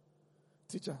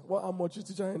teacher. How much is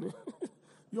teacher any?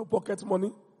 Your pocket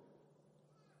money.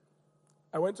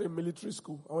 I went to a military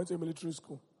school.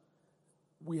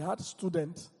 We had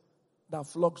students that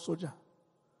flogged soldier.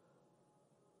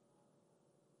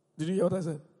 Did you hear what I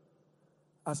said?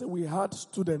 I said we had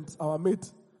students, our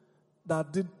mate,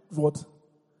 that did what?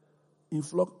 He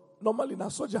flogged. Normally,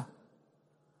 not soldier.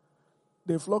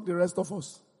 They flogged the rest of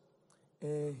us.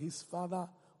 His father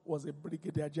was a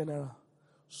brigadier general.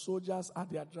 Soldiers are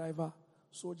their driver.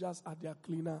 Soldiers are their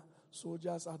cleaner.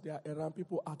 Soldiers are their errand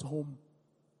people at home.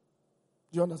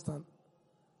 Do you understand?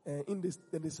 Then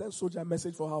they sent soldier a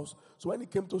message for house. So when he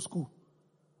came to school,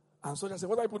 and soldier said,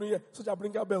 "What are you putting here?" Soldier,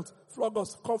 bring your belt. Flog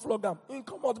us. Come flog them. In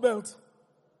come out belt.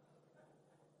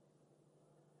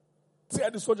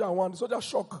 Tear the soldier one. The soldier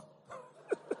shock.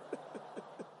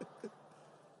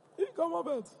 In come out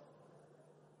belt.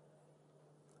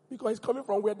 Because he's coming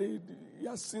from where he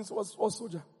has since was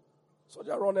soldier.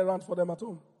 Soldier run around for them at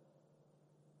home.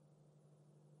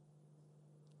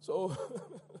 So,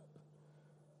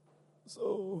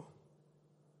 so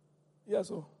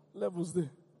levels there.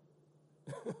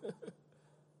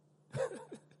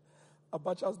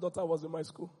 Abacha's daughter was in my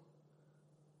school.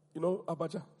 You know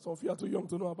Abacha? Some of you are too young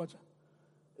to know Abacha.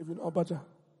 If you know Abacha,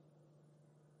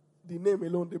 the name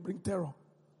alone, they bring terror.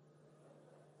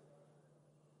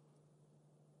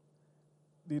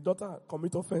 The daughter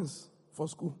commit offense for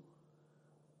school.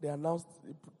 They announced,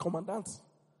 the commandant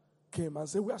came and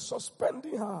said, "We are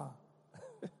suspending her."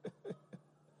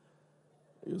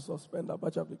 You suspend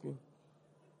Abacha Pikin.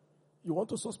 You want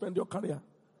to suspend your career?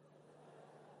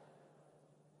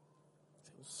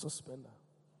 Suspend her.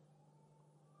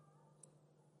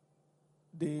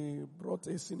 They brought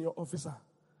a senior officer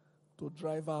to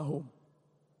drive her home.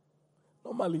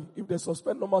 Normally, if they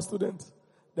suspend normal students,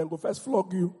 then go first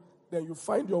flog you, then you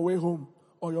find your way home,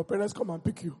 or your parents come and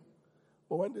pick you.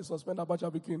 But when they suspend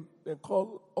Abacha Pikin, they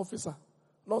call officer,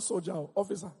 not soldier,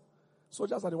 officer.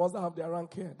 Soldiers are the ones that have their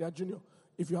rank here, they are junior.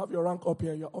 If you have your rank up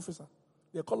here, you're officer.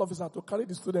 They call officer to carry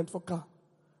the student for car.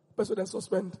 Person then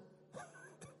suspend.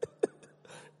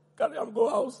 Carry him go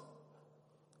house.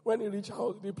 When he reach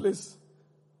house, the place,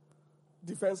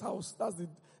 defense house, that's the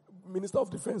minister of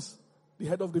defense, the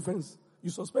head of defense. You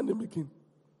suspend him, Pikin.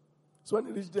 So when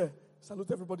he reach there,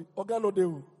 salute everybody. Oga no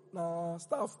dey. Now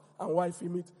staff and wife he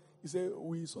meet. He say,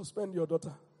 "We suspend your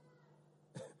daughter."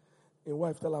 And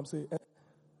wife tell him, say,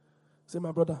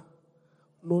 "My brother,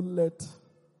 no let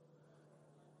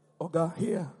Oga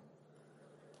hear."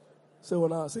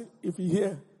 Say, if he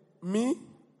hear, me,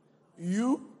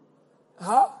 you,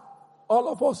 her, all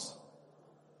of us,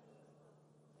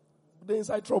 they're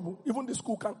inside trouble. Even the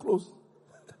school can't close.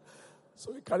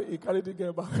 So he carried the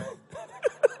girl back.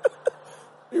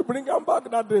 He bring him back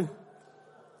that day.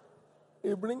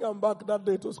 He bring him back that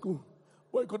day to school.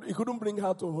 But he couldn't bring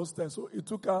her to hostel, so he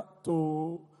took her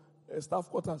to staff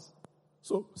quarters.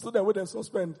 So students with them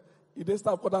suspend. In the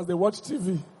staff quarters, they watch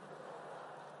TV.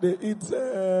 They eat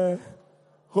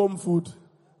home food.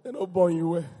 They don't born you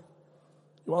where.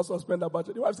 You want to suspend that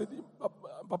budget. The wife said,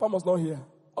 "Papa must not hear.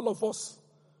 All of us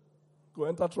go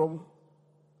enter trouble."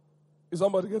 Is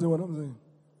somebody getting what I'm saying?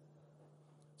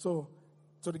 So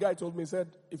the guy told me, he said,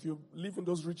 if you live in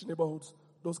those rich neighborhoods,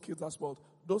 those kids are spoiled.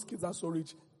 Those kids are so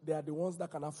rich, they are the ones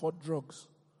that can afford drugs.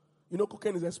 You know,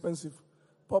 cocaine is expensive.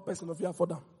 Poor person of you afford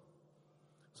them.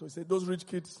 So he said, those rich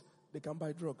kids, they can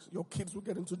buy drugs. Your kids will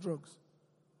get into drugs.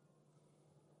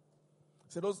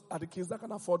 He said, those are the kids that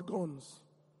can afford guns.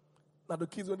 Now the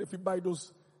kids, when they buy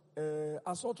those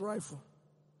assault rifle.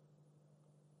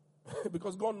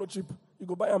 Because gun no cheap. You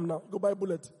go buy them now. You go buy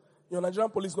bullet. Your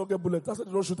Nigerian police don't get bullet. That's why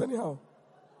they don't shoot anyhow.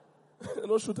 They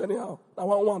don't shoot anyhow.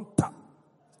 Now one, tap.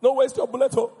 No waste your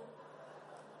bullet, oh.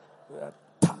 Yeah,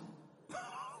 tap.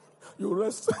 You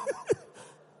rest.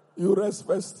 You rest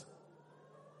first.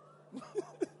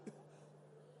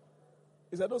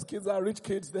 He said those kids are rich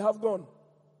kids. They have gun.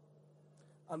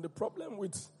 And the problem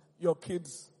with your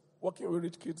kids, working with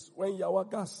rich kids, when you are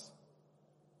gas,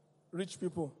 rich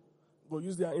people go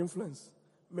use their influence.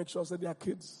 Make sure that their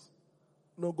kids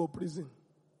no go prison.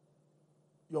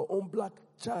 Your own black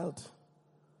child,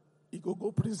 he go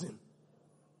prison.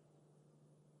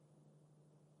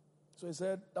 So he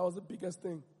said that was the biggest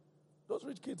thing. Those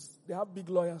rich kids, they have big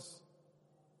lawyers.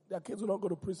 Their kids will not go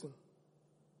to prison.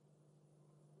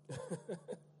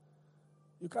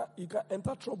 You can't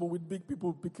enter trouble with big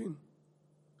people picking.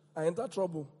 I enter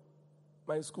trouble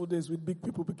my school days with big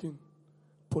people picking.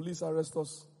 Police arrest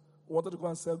us. We wanted to go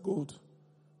and sell gold.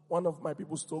 One of my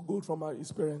people stole gold from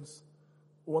his parents.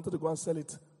 We wanted to go and sell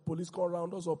it. Police come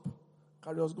round us up,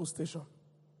 carry us go station.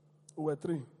 We were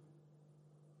 3.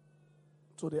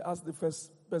 So they asked the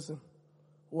first person,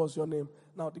 "What's your name?"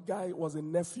 Now the guy was a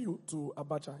nephew to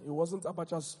Abacha. He wasn't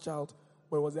Abacha's child,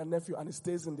 but he was their nephew, and he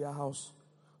stays in their house.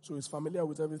 So he's familiar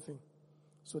with everything.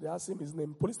 So they asked him his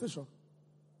name, police station.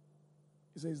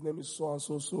 He said his name is so and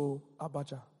so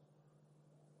Abacha.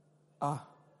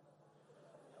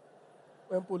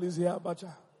 When police hear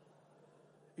Abacha,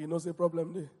 he knows the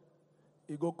problem there.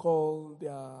 He go call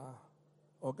their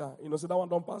Oga. You know, so that one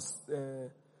don't pass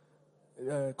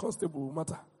constable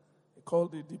matter. He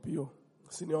called the DPO,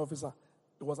 senior officer.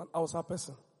 It was an outside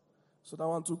person. So that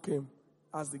one too came.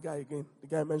 asked the guy again. The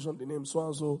guy mentioned the name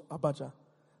so-and-so Abacha.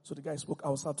 So the guy spoke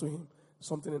Hausa to him,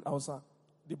 something in Hausa.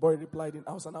 The boy replied in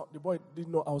Hausa. Now, the boy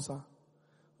didn't know Hausa,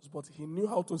 but he knew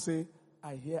how to say,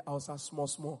 I hear Hausa small,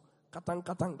 small. Katang,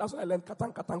 katang. That's when I learned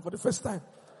katang, katang for the first time.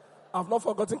 I've not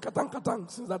forgotten katang, katang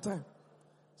since that time.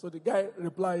 So the guy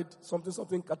replied something,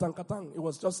 something, katang, katang. He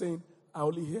was just saying, I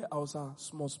only hear Hausa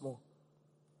small, small.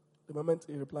 The moment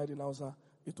he replied in Hausa,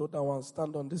 he told that one,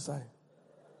 stand on this side.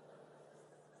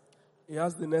 He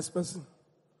asked the next person,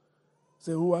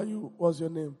 say, who are you? What's your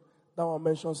name? That one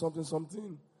mentioned something,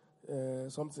 something.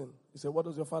 He said, what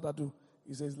does your father do?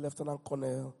 He says, Lieutenant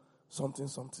Colonel, something,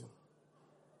 something.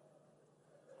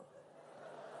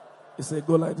 He said,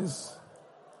 go like this.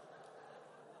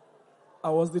 I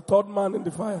was the third man in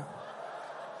the fire.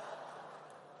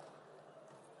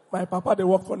 My papa, they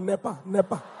work for NEPA.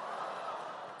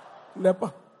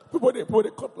 People,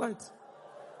 they cut lights.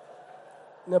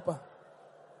 NEPA.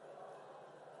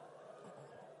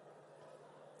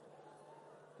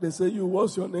 They say, you,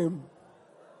 what's your name?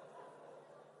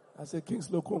 I say,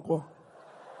 Kingsley Okonkwo.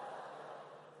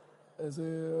 I say,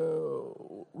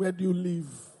 where do you live?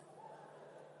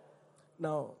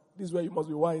 Now, this is where you must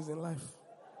be wise in life.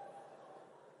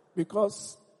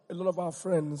 Because a lot of our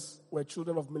friends were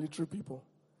children of military people,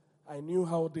 I knew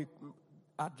how they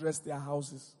address their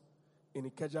houses in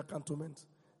Ikeja cantonment.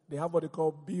 They have what they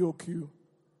call BOQ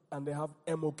and they have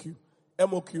MOQ.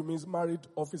 MOQ means Married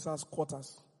Officers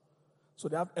Quarters. So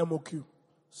they have MOQ,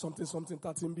 something,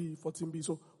 13B, 14B.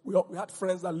 So we had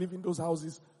friends that live in those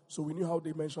houses, so we knew how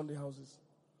they mentioned the houses.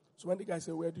 So when the guy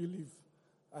said, where do you live?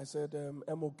 I said,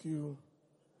 MOQ,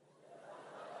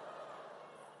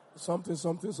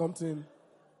 something,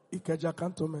 Ikeja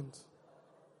cantonment.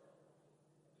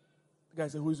 The guy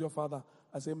said, who is your father?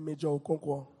 I said, Major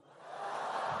Okonkwo.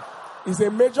 He's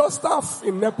a major staff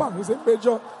in NEPA. He's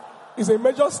a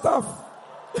major staff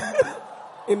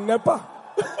in NEPA.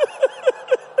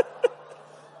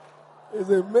 He's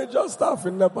a major staff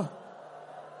in NEPA.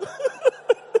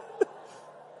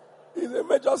 He's a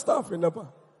major staff in NEPA.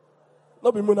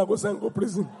 Not be Muna go send go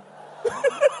prison.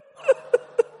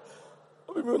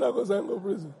 Not be Muna go send go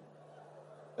prison.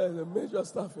 He's a major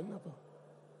staff in NEPA.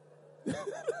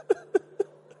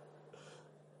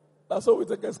 That's how we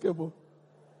take escape.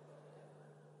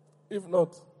 If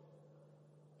not,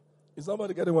 is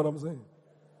somebody getting what I'm saying?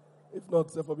 If not,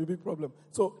 it's a big problem.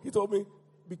 So he told me,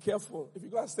 be careful. If you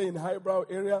go and stay in a highbrow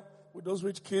area with those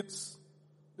rich kids,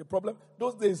 the problem,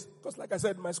 those days, because like I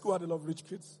said, my school had a lot of rich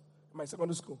kids, my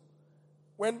secondary school.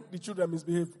 When the children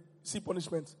misbehave, see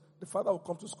punishment, the father will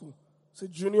come to school, say,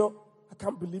 Junior, I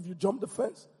can't believe you jumped the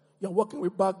fence. You're working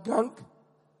with bad gang.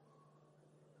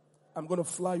 I'm going to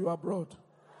fly you abroad.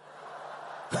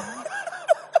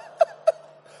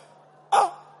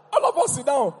 All of us sit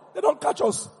down. They don't catch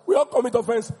us. We all commit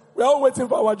offense. We're all waiting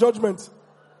for our judgment.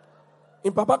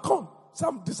 In Papa, come. Say,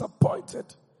 I'm disappointed.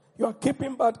 You are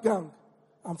keeping bad gang.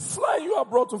 I'm flying you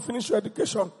abroad to finish your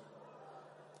education.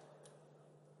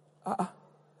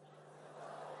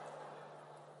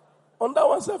 On that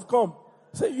one self, come.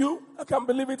 Say, you, I can't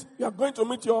believe it. You are going to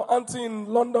meet your auntie in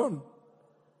London.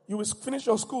 You will finish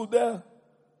your school there. I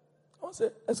want to say,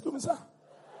 excuse me, sir.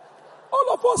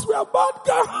 All of us, we are bad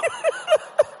gang.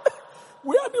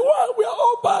 We are the one. We are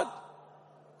all bad.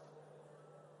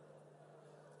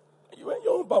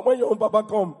 When your own papa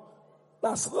come,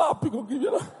 now slap people give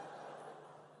you.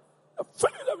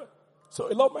 So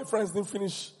a lot of my friends didn't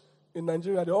finish in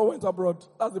Nigeria. They all went abroad.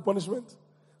 That's the punishment.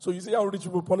 So you see how rich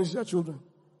people punish their children.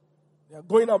 They are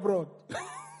going abroad.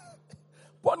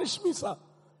 Punish me, sir.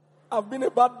 I've been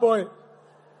a bad boy.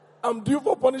 I'm due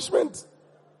for punishment.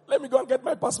 Let me go and get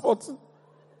my passport.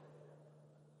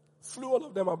 Flew all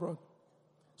of them abroad.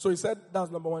 So he said,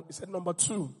 that's number one. He said, number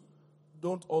two,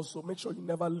 don't also, make sure you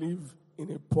never live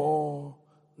in a poor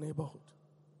neighborhood.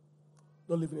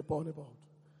 Don't live in a poor neighborhood.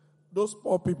 Those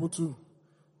poor people too,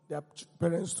 their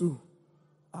parents too,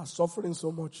 are suffering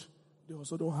so much, they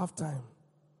also don't have time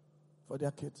for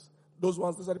their kids. Those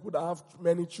ones, those are the people that have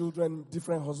many children,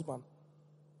 different husbands,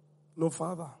 no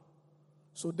father.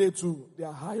 So they too, they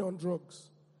are high on drugs.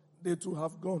 They too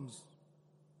have guns.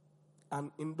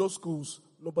 And in those schools,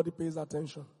 nobody pays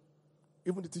attention.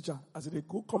 Even the teacher, as they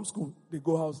go come school, they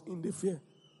go house in the fear.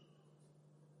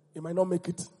 He might not make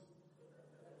it.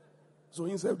 So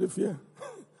instead of the fear,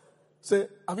 say,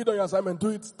 have you done your assignment? Do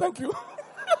it. Thank you.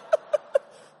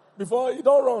 Before you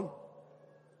don't run.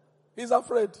 He's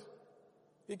afraid.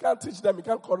 He can't teach them. He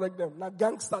can't correct them. Now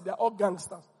gangsters, they're all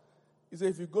gangsters. He said,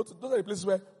 if you go to, those are the places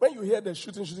where, when you hear the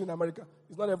shooting in America,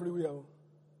 it's not everywhere.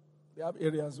 They have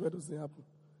areas where those things happen.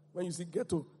 When you see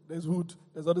ghetto, there's hood,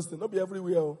 there's other things. Not be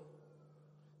everywhere.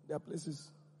 There are places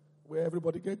where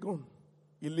everybody get gone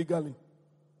illegally.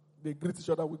 They greet each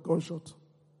other with gunshot.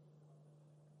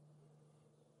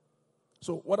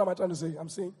 So what am I trying to say? I'm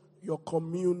saying your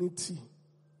community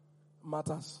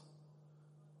matters.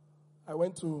 I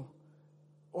went to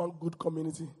one good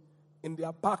community. In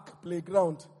their park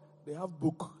playground, they have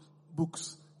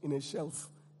books in a shelf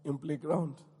in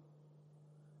playground.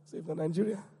 So if in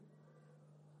Nigeria,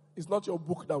 it's not your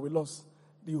book that we lost.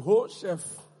 The whole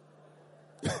shelf.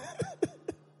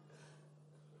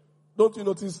 Don't you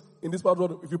notice in this part of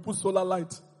the road, if you put solar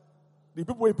light, the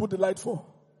people you put the light for,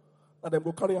 and then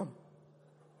go carry them,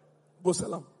 go sell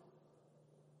them.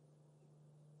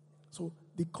 So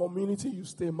the community you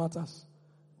stay matters.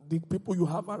 The people you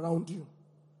have around you.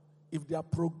 If they are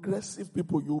progressive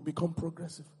people, you will become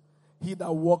progressive. He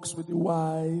that walks with the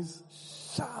wise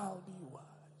shall be wise.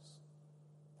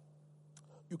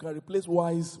 You can replace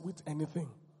wise with anything.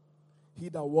 He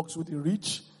that walks with the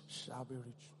rich shall be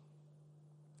rich.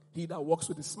 He that walks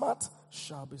with the smart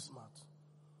shall be smart.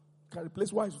 You can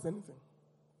replace wise with anything.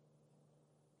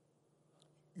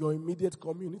 Your immediate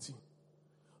community.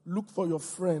 Look for your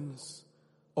friends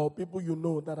or people you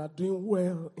know that are doing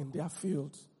well in their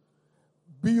fields.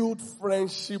 Build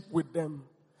friendship with them.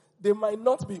 They might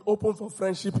not be open for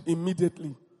friendship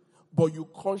immediately, but you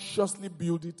consciously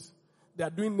build it. They are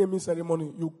doing naming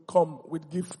ceremony. You come with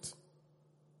gift.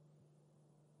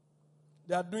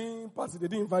 They are doing party. They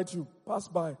didn't invite you. Pass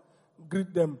by,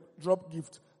 greet them, drop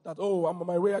gift. That, oh, I'm on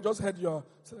my way. I just heard you're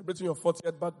celebrating your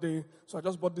 40th birthday, so I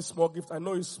just bought this small gift. I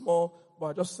know it's small, but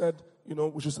I just said,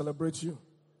 we should celebrate you.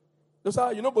 They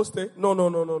say, go stay.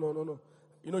 No.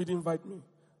 You didn't invite me.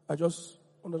 I just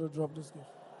wanted to drop this gift.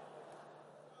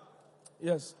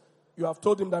 Yes, you have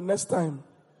told him that next time,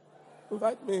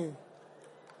 invite me.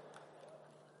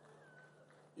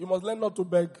 You must learn not to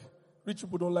beg. Rich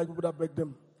people don't like people that beg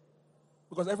them.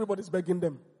 Because everybody's begging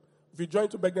them. If you join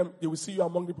to beg them, they will see you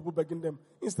among the people begging them.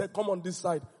 Instead, come on this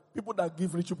side. People that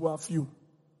give rich people are few.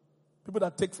 People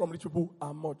that take from rich people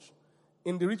are much.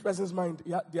 In the rich person's mind,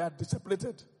 they are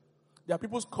separated. There are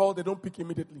people's call they don't pick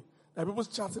immediately. There are people's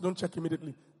chats they don't check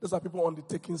immediately. Those are people on the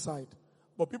taking side.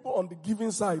 But people on the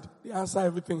giving side, they answer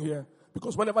everything here.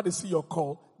 Because whenever they see your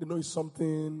call, they know it's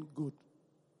something good.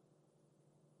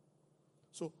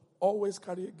 So always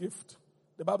carry a gift.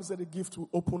 The Bible said a gift will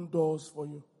open doors for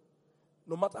you.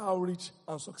 No matter how rich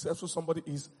and successful somebody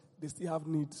is, they still have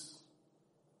needs.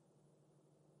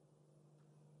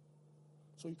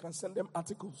 So you can send them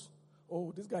articles.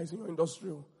 Oh, this guy is in your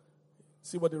industry.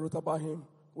 See what they wrote about him.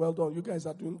 Well done. You guys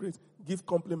are doing great. Give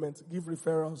compliments. Give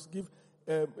referrals. Give,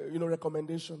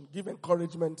 recommendation. Give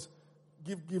encouragement.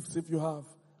 Give gifts if you have.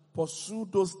 Pursue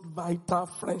those vital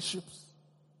friendships.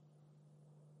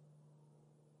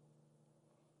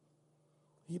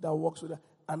 He that walks with that.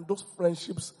 And those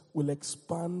friendships will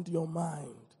expand your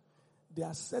mind. There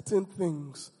are certain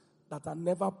things that are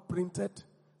never printed,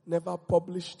 never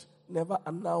published, never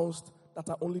announced, that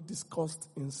are only discussed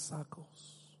in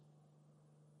circles.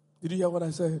 Did you hear what I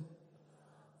said?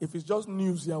 If it's just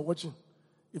news you are watching,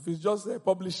 if it's just a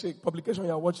publication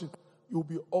you are watching, you'll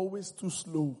be always too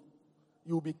slow.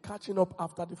 You'll be catching up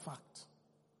after the fact.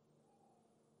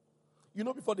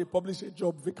 Before they publish a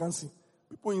job vacancy,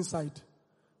 people inside,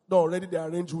 already they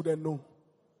arrange who they know.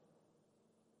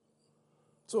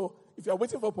 So, if you are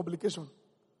waiting for publication,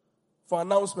 for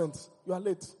announcements, you are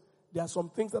late. There are some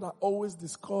things that are always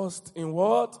discussed in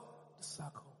what? The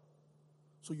circle.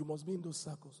 So you must be in those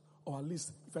circles. Or at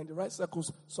least, if you're in the right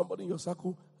circles, somebody in your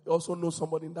circle, you also know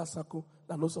somebody in that circle,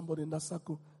 that knows somebody in that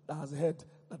circle, that has heard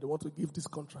that they want to give this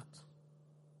contract.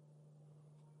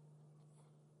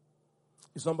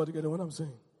 Is somebody getting what I'm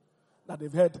saying? That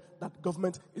they've heard that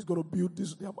government is going to build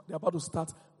this, they're about to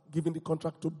start giving the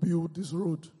contract to build this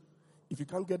road. If you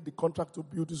can't get the contract to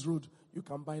build this road, you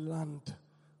can buy land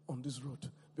on this road.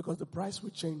 Because the price will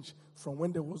change from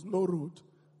when there was no road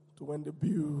to when they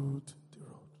build the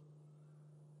road.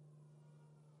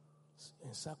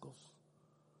 In circles.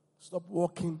 Stop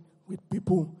walking with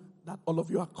people that all of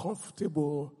you are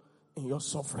comfortable in your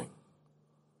suffering.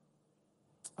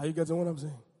 Are you getting what I'm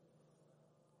saying?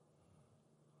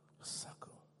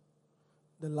 Circle.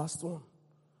 The last one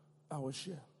I will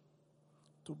share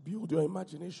to build your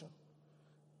imagination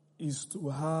is to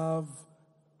have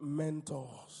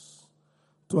mentors.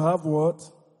 To have what?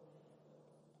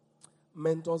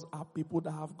 Mentors are people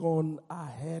that have gone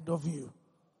ahead of you.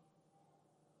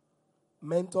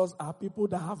 Mentors are people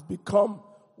that have become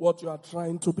what you are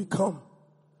trying to become.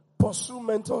 Pursue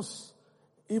mentors.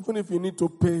 Even if you need to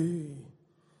pay.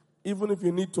 Even if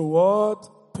you need to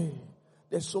what? Pay.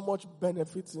 There's so much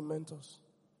benefits in mentors.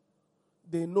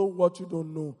 They know what you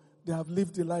don't know. They have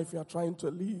lived the life you are trying to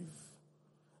live.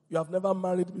 You have never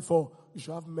married before. You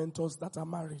should have mentors that are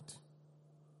married.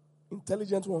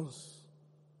 Intelligent ones.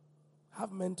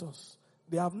 Have mentors.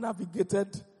 They have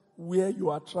navigated where you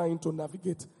are trying to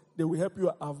navigate. They will help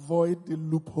you avoid the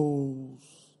loopholes.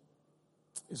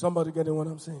 Is somebody getting what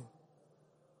I'm saying?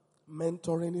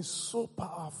 Mentoring is so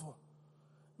powerful.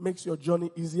 Makes your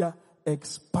journey easier.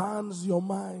 Expands your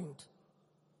mind.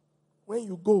 When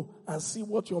you go and see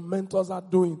what your mentors are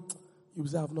doing, you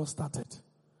say, I have not started.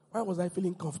 Why was I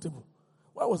feeling comfortable?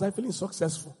 Why was I feeling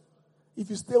successful? If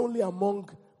you stay only among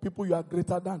people you are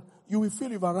greater than, you will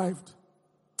feel you've arrived.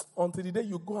 Until the day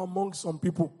you go among some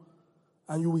people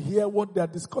and you will hear what they are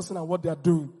discussing and what they are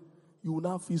doing, you will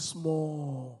now feel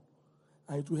small.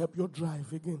 And it will help your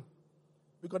drive again.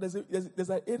 Because there's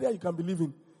an area you can believe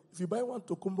in. If you buy one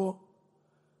Okonkwo,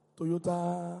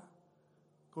 Toyota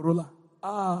Corolla,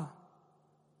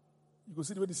 you go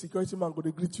see the way the security man go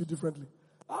to greet you differently.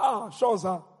 Sean,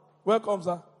 sir. Welcome,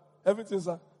 sir. Everything,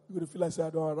 sir. You're going to feel like, say, I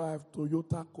don't arrive.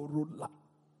 Toyota Corolla.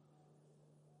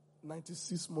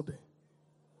 96 model.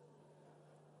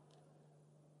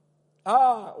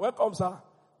 Welcome, sir.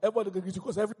 Everybody can greet you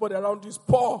because everybody around you is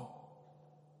poor.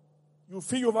 You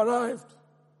feel you've arrived.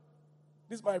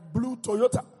 This is my blue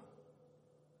Toyota.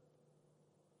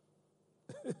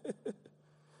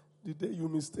 The day you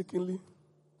mistakenly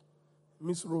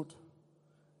miss road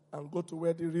and go to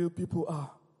where the real people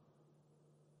are,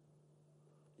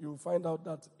 you will find out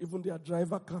that even their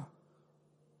driver car,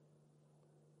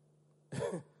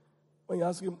 when you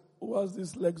ask him, who has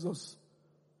this Lexus?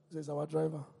 He says, our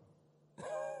driver.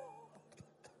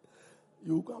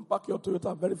 You can park your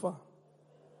Toyota very far.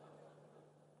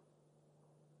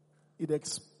 It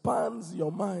expands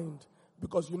your mind.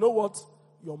 Because you know what?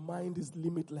 Your mind is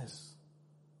limitless.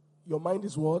 Your mind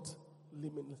is what?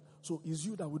 Limitless. So it's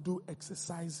you that will do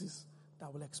exercises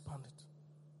that will expand it.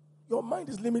 Your mind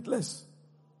is limitless.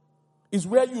 It's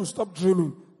where you stop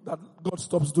dreaming that God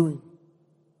stops doing.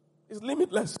 It's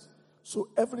limitless. So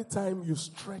every time you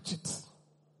stretch it,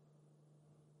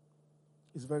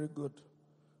 it's very good.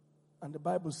 And the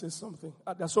Bible says something.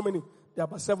 There are so many. There are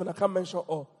about 7. I can't mention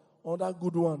all. Another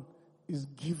good one is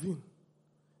giving.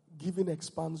 Giving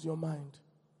expands your mind.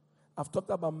 I've talked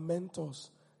about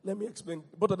mentors. Let me explain.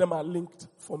 Both of them are linked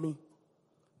for me.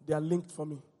 They are linked for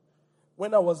me.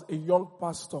 When I was a young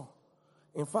pastor,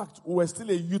 in fact, we were still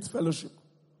a youth fellowship.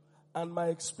 And my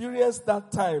experience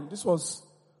that time, this was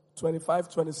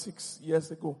 25, 26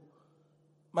 years ago.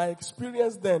 My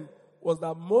experience then was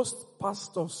that most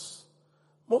pastors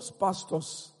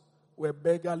were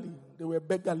beggarly. They were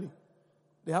beggarly.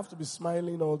 They have to be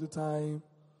smiling all the time.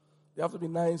 They have to be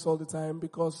nice all the time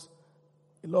because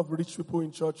a lot of rich people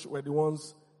in church were the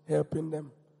ones helping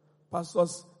them.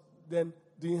 Pastors then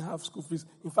didn't have school fees.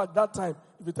 In fact, that time,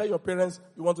 if you tell your parents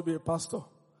you want to be a pastor,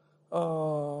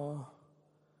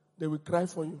 they will cry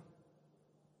for you.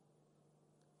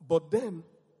 But then,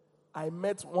 I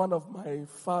met one of my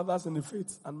fathers in the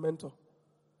faith and mentor.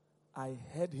 I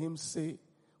heard him say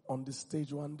on the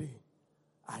stage one day,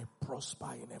 I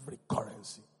prosper in every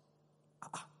currency.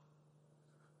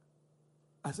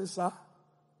 I said, sir,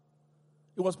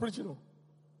 he was preaching.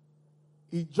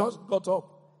 He just got up.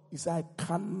 He said, I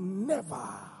can never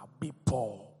be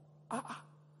poor.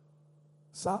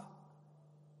 Sir,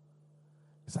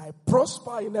 he said, I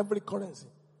prosper in every currency.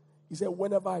 He said,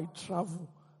 whenever I travel,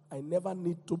 I never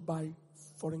need to buy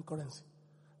foreign currency.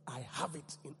 I have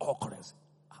it in all currency.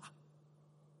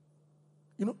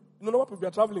 You know what? If you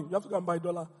are traveling, you have to go and buy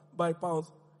dollar, buy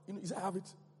pounds. He said, I have it.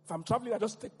 If I'm traveling, I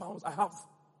just take pounds. I have.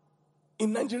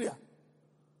 In Nigeria.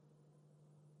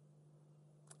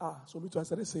 So me too, I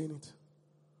started saying it.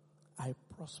 I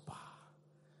prosper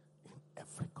in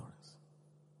every currency.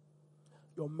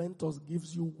 Your mentors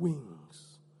gives you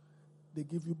wings. They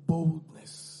give you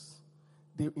boldness.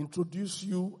 They introduce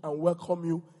you and welcome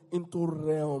you into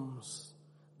realms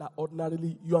that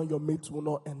ordinarily you and your mates will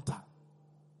not enter.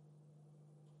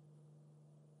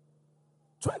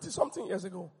 20-something years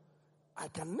ago, I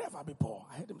can never be poor.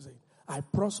 I heard him say it. I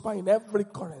prosper in every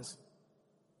currency.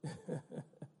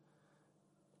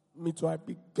 Me too, I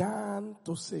began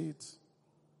to say it.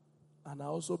 And I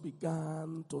also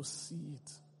began to see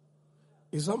it.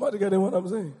 Is somebody getting what I'm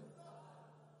saying?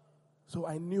 So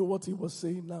I knew what he was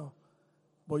saying now.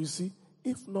 But you see,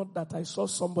 if not that I saw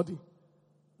somebody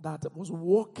that was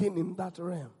walking in that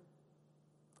realm,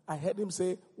 I heard him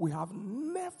say, we have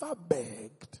never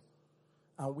begged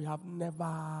and we have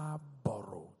never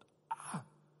borrowed.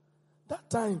 That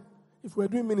time, if we're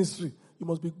doing ministry, you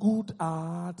must be good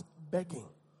at begging.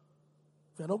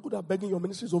 If you're not good at begging, your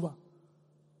ministry is over.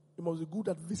 You must be good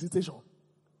at visitation.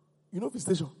 You know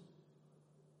visitation?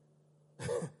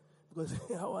 Because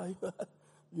how are you?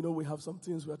 You know, we have some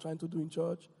things we are trying to do in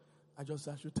church. I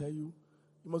should tell you,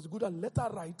 you must be good at letter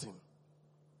writing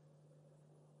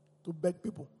to beg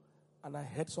people. And I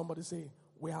heard somebody say,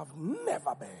 we have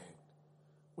never begged.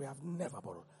 We have never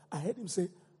borrowed. I heard him say,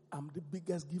 I'm the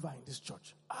biggest giver in this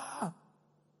church.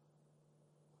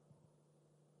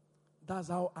 That's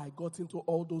how I got into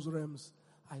all those realms.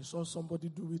 I saw somebody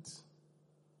do it.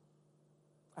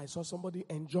 I saw somebody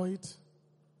enjoy it.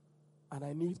 And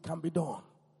I knew it can be done.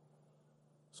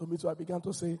 So me too, I began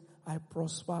to say, I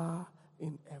prosper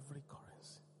in every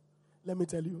currency. Let me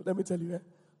tell you,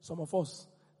 some of us,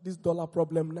 this dollar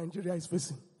problem Nigeria is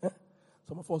facing,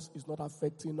 some of us is not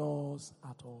affecting us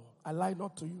at all. I lie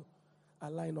not to you.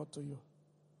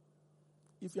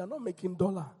 If you are not making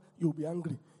dollar, you'll be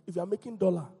angry. If you are making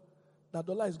dollar, that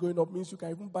dollar is going up means you can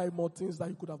even buy more things that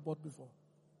you could have bought before.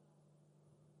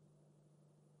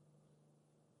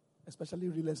 Especially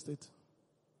real estate.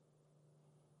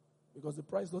 Because the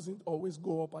price doesn't always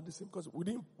go up at the same, because we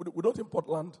don't import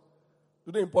land.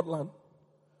 Do they import land?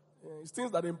 It's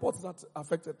things that they import that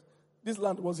affected. This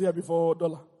land was here before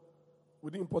dollar.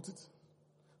 We didn't import it.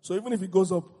 So even if it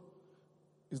goes up,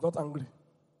 it's not angry.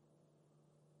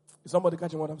 Is somebody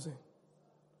catching what I'm saying?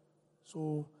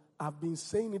 So I've been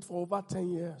saying it for over 10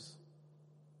 years.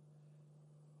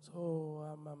 So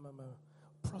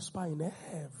prosper in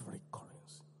every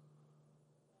currency.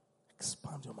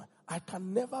 Expand your mind. I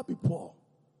can never be poor.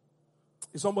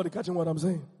 Is somebody catching what I'm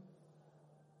saying?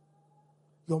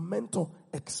 Your mentor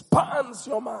expands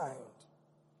your mind.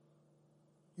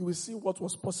 You will see what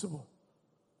was possible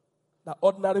that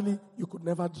ordinarily you could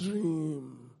never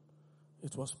dream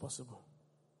it was possible.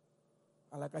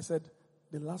 And like I said,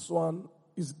 the last one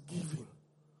is giving.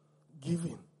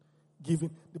 Giving.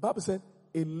 The Bible said,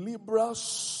 a liberal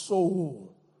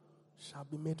soul shall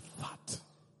be made fat.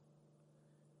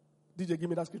 DJ, give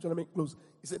me that scripture. Let me close.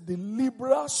 He said, the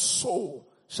liberal soul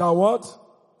shall what?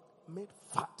 Made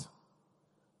fat.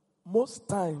 Most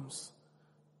times,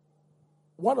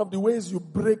 one of the ways you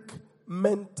break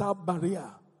mental barrier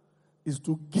is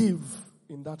to give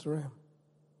in that realm.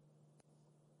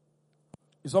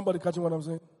 Is somebody catching what I'm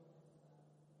saying?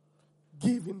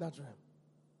 Give in that realm.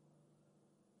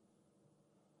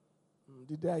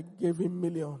 The day I gave him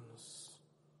millions.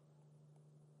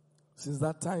 Since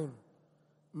that time,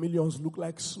 millions look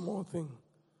like small thing.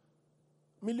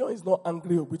 Million is not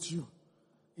angry with you.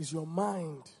 It's your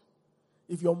mind.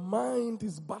 If your mind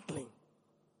is battling,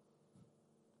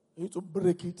 you need to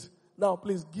break it. Now,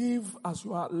 please give as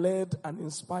you are led and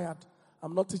inspired.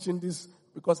 I'm not teaching this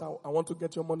because I want to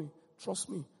get your money. Trust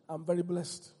me, I'm very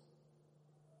blessed.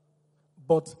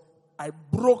 But I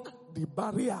broke the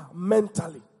barrier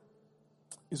mentally.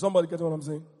 Is somebody getting what I'm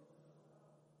saying?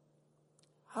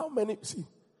 How many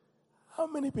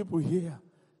people here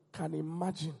can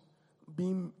imagine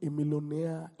being a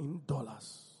millionaire in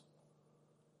dollars?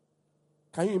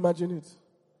 Can you imagine it?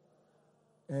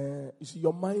 You see,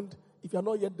 your mind, if you're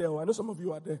not yet there, I know some of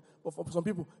you are there, but for some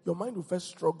people, your mind will first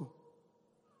struggle.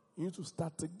 You need to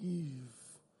start to give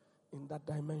in that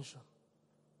dimension.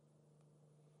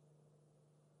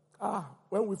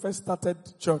 When we first started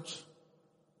church,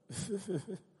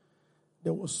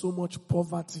 there was so much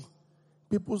poverty.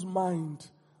 People's mind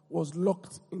was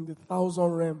locked in the 1,000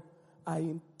 realm. I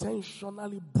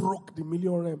intentionally broke the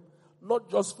million realm. Not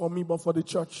just for me, but for the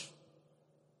church.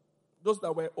 Those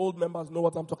that were old members know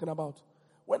what I'm talking about.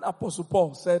 When Apostle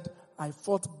Paul said, I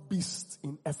fought beasts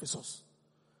in Ephesus,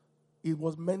 it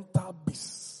was mental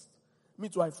beasts. Me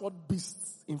too, I fought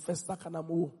beasts in Festa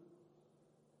Kanamu.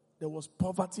 There was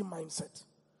poverty mindset.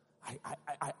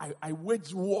 I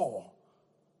waged war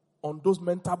on those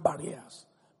mental barriers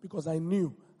because I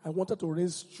knew I wanted to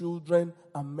raise children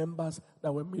and members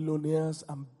that were millionaires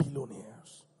and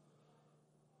billionaires.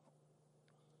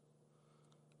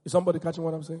 Is somebody catching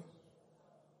what I'm saying?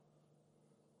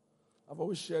 I've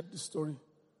always shared this story.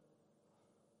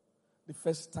 The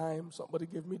first time somebody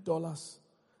gave me dollars,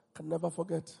 can never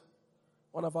forget.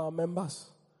 One of our members,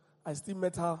 I still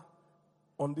met her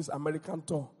on this American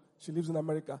tour. She lives in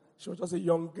America. She was just a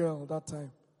young girl that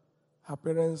time. Her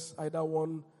parents either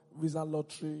won visa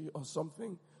lottery or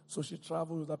something. So she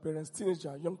traveled with her parents,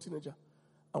 young teenager.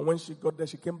 And when she got there,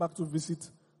 she came back to visit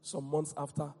some months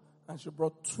after. And she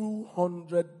brought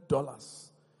 $200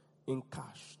 in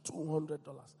cash. $200.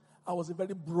 I was a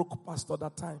very broke pastor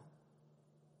that time.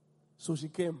 So she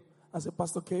came and said,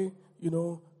 Pastor K,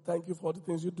 thank you for all the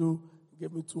things you do.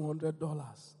 Gave me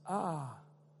 $200.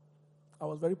 I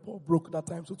was very poor, broke that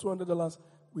time. So $200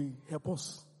 will help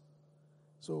us.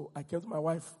 So I came to my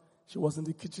wife. She was in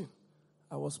the kitchen.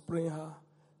 I was praying her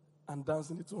and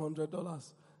dancing the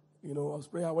 $200. I was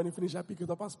prayer. When he finished, I picked it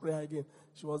up as prayer again.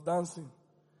 She was dancing.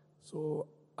 So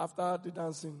after the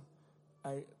dancing,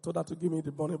 I told her to give me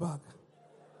the bunny bag.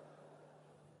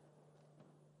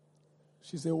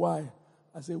 She said, why?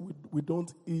 I said, we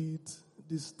don't eat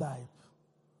this type.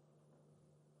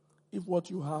 If what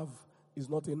you have is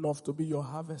not enough to be your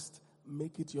harvest,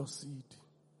 make it your seed.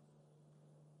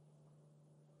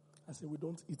 I said, we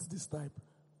don't eat this type.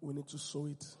 We need to sow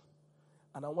it.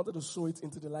 And I wanted to sow it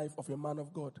into the life of a man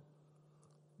of God.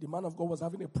 The man of God was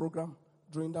having a program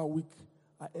during that week.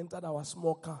 I entered our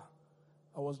small car.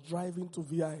 I was driving to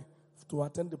VI to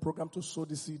attend the program to sow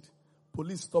the seed.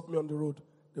 Police stopped me on the road.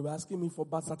 They were asking me for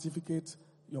birth certificate,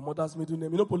 your mother's middle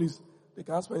name. Police, they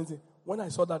can ask for anything. When I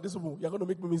saw that, this people, you're going to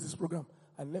make me miss this program.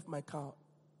 I left my car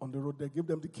on the road. They gave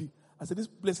them the key. I said, this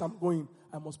place I'm going,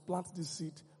 I must plant this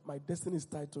seed. My destiny is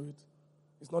tied to it.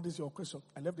 It's not this your question.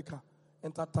 I left the car,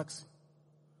 entered taxi.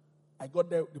 I got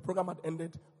there, the program had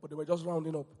ended, but they were just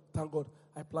rounding up. Thank God.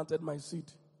 I planted my seed.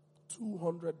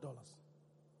 $200.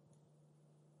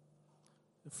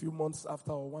 A few months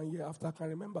after or 1 year after, I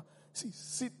can't remember. See,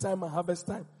 seed time and harvest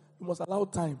time. You must allow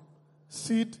time.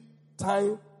 Seed,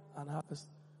 time, and harvest.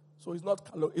 So it's not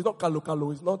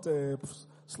kalo. It's not a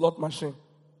slot machine.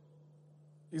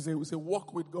 It's a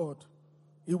walk with God.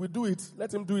 He will do it.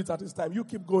 Let him do it at his time. You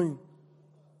keep going.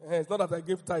 It's not that I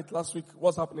gave tithe last week.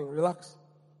 What's happening? Relax.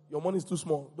 Your money is too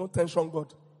small. Don't tension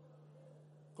God.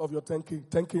 Of your 10K.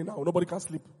 10K now. Nobody can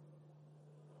sleep.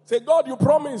 Say, God, you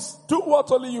promise. Do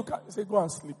what only you can. Say, go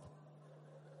and sleep.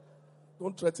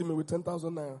 Don't threaten me with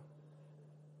 10,000 naira.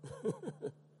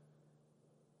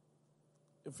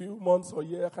 A few months or a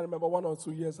year, I can't remember, 1 or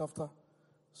 2 years after,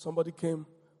 somebody came,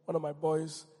 one of my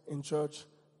boys in church,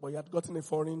 but he had gotten a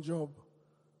foreign job.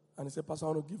 And he said, Pastor, I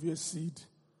want to give you a seed.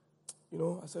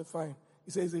 I said, fine.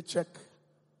 He said, it's a check.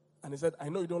 And he said, I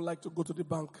know you don't like to go to the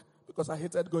bank because I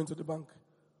hated going to the bank.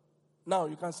 Now,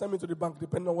 you can send me to the bank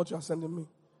depending on what you are sending me.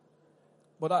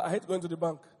 But I hate going to the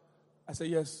bank. I said,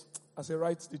 yes. I said,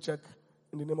 write the check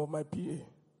in the name of my PA.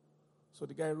 So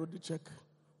the guy wrote the check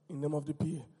in the name of the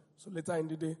PA. So later in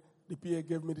the day, the PA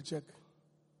gave me the check.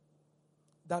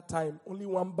 That time, only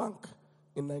one bank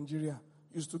in Nigeria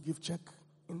used to give check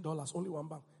in dollars. Only one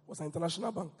bank. It was an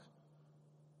international bank.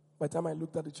 By the time I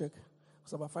looked at the check, it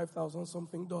was about $5,000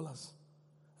 something.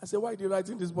 I said, why are you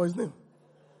writing this boy's name?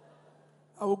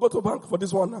 I will go to bank for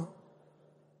this one now.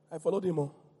 I followed him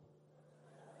on.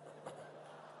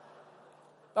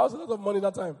 That was a lot of money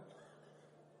that time.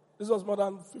 This was more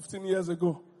than 15 years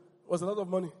ago. It was a lot of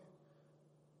money.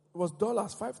 It was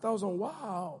dollars, 5,000.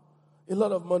 Wow. A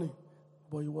lot of money.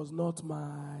 But it was not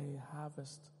my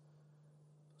harvest.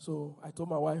 So I told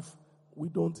my wife, we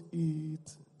don't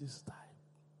eat this time.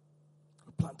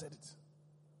 We planted it.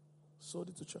 Sold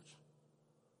it to church.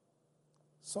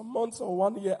 Some months or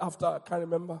 1 year after, I can't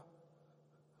remember,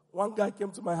 one guy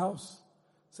came to my house.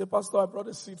 Said, Pastor, I brought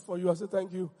a seed for you. I said,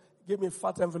 thank you. He gave me a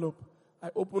fat envelope. I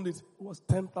opened it. It was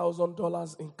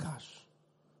 $10,000 in cash.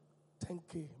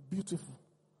 10K. Beautiful.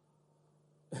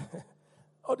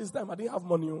 All this time, I didn't have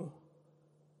money.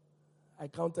 I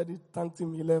counted it, thanked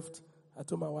him, he left. I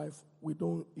told my wife, we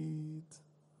don't eat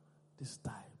this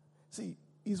time. See,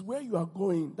 it's where you are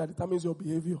going that determines your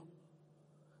behavior.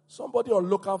 Somebody on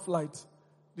local flight,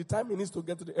 the time he needs to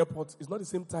get to the airport is not the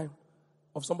same time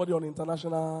of somebody on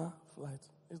international flight.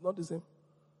 It's not the same.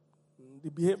 The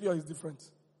behavior is different.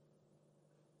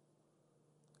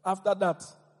 After that,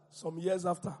 some years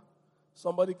after,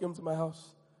 somebody came to my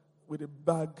house with a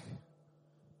bag.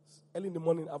 Early in the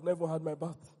morning, I've never had my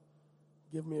bath.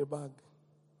 Gave me a bag.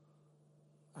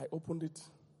 I opened it.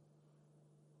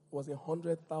 It was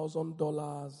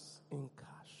 $100,000 in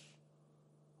cash.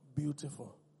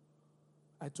 Beautiful.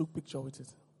 I took picture with it.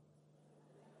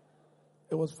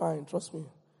 It was fine, trust me.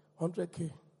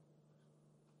 100K.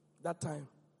 That time.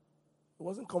 It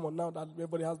wasn't common now that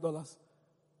everybody has dollars.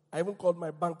 I even called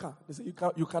my banker. They said,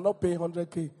 you cannot pay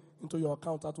 100K into your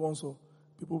account at once, so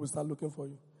people will start looking for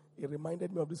you. It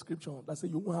reminded me of the scripture that said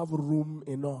you won't have room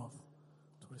enough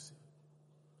to receive.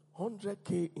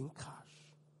 100K in cash.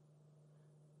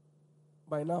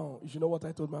 By now, you should know what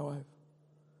I told my wife.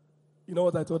 You know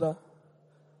what I told her?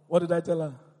 What did I tell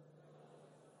her?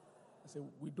 I said,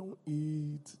 we don't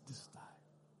eat this time.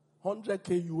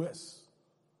 100K US.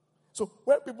 So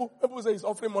when people say it's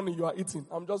offering money, you are eating.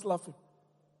 I'm just laughing.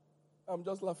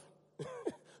 Do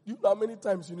you know how many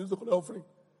times you need to collect offering?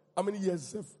 How many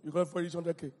years you got for each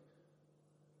 100K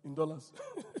in dollars?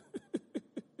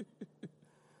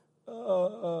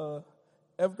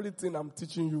 Everything I'm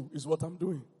teaching you is what I'm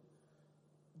doing.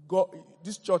 God,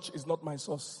 this church is not my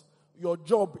source. Your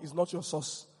job is not your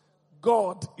source.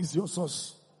 God is your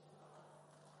source.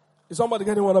 Is somebody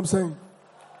getting what I'm saying?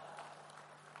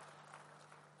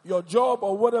 Your job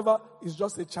or whatever is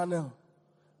just a channel.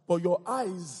 But your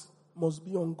eyes must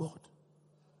be on God.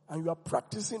 And you are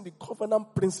practicing the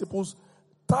covenant principles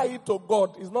tied to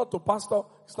God. It's not to pastor,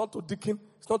 it's not to deacon,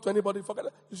 it's not to anybody. Forget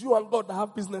it. It's you and God that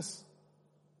have business.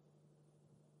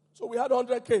 So we had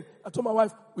 100K. I told my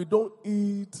wife, we don't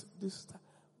eat this time.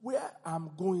 Where I'm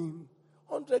going,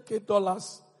 $100K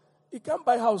dollars. You can't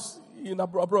buy house in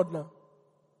abroad now.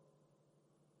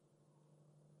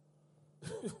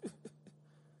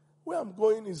 Where I'm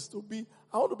going is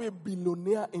I want to be a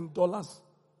billionaire in dollars.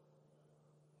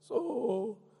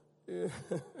 So, the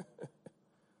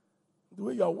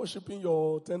way you are worshiping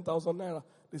your 10,000 naira,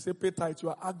 they say pay tithe. You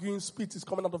are arguing, spit is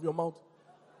coming out of your mouth.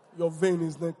 Your vein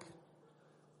is neck.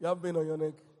 You have vein on your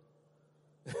neck.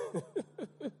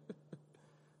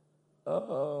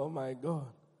 Oh my God.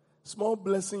 Small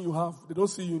blessing you have, they don't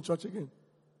see you in church again.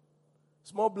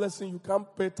 Small blessing, you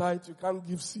can't pay tithe, you can't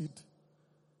give seed.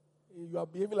 You are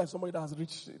behaving like somebody that has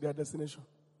reached their destination.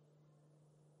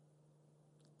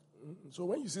 So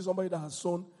when you see somebody that has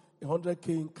sown 100K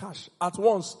in cash at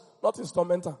once, not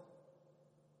instrumental.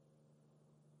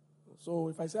 So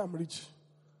if I say I'm rich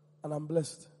and I'm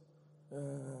blessed, you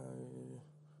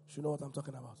should know what I'm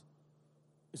talking about.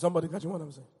 Is somebody catching what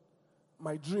I'm saying?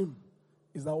 My dream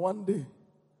is that one day,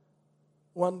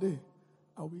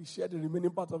 I will share the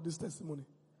remaining part of this testimony.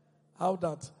 How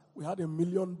that we had $1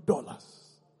 million.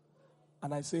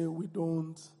 And I say, we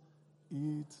don't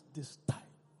eat this time.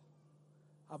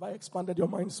 Have I expanded your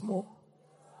mind small?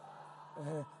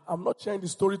 I'm not sharing the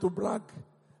story to brag.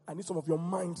 I need some of your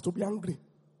minds to be angry.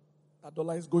 That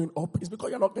dollar is going up. It's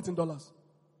because you're not getting dollars.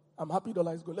 I'm happy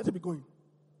dollar is going. Let it be going.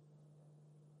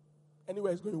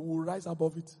 Anywhere it's going, we'll rise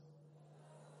above it.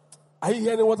 Are you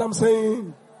hearing what I'm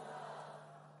saying?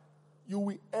 You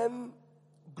will earn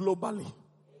globally.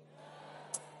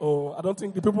 Oh, I don't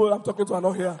think the people I'm talking to are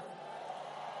not here.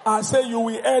 I say you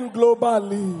will earn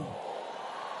globally.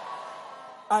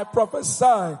 I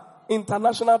prophesy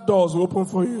international doors will open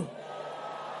for you.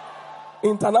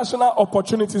 International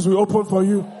opportunities will open for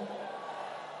you.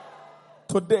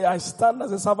 Today I stand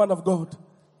as a servant of God.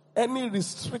 Any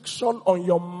restriction on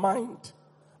your mind,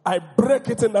 I break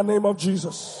it in the name of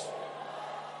Jesus.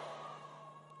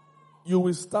 You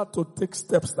will start to take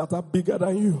steps that are bigger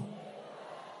than you.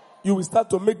 You will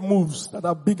start to make moves that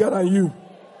are bigger than you.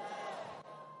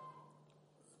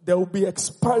 There will be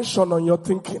expansion on your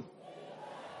thinking.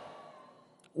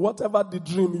 Whatever the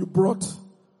dream you brought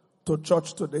to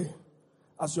church today,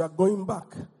 as you are going back,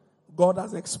 God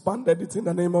has expanded it in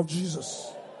the name of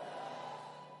Jesus.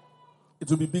 It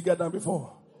will be bigger than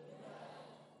before.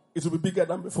 It will be bigger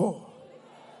than before.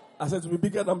 I said it will be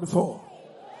bigger than before.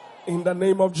 In the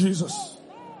name of Jesus.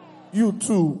 You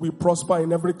too will prosper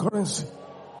in every currency.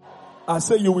 I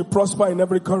say you will prosper in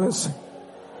every currency.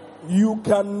 You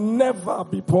can never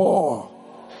be poor.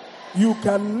 You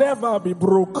can never be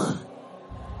broke.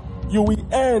 You will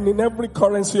earn in every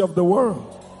currency of the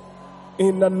world.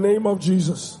 In the name of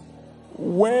Jesus.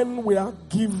 When we are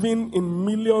giving in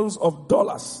millions of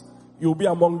dollars, you'll be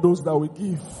among those that we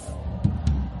give.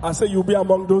 I say you'll be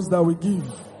among those that we give.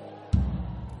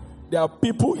 There are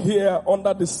people here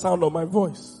under the sound of my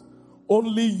voice.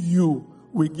 Only you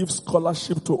will give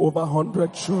scholarship to over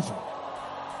 100 children.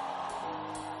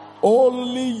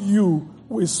 Only you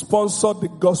will sponsor the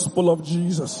gospel of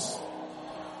Jesus.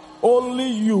 Only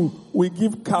you will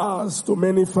give cars to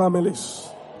many families.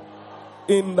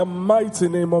 In the mighty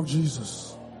name of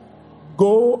Jesus.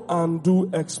 Go and do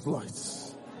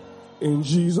exploits. In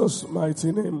Jesus'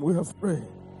 mighty name we have prayed.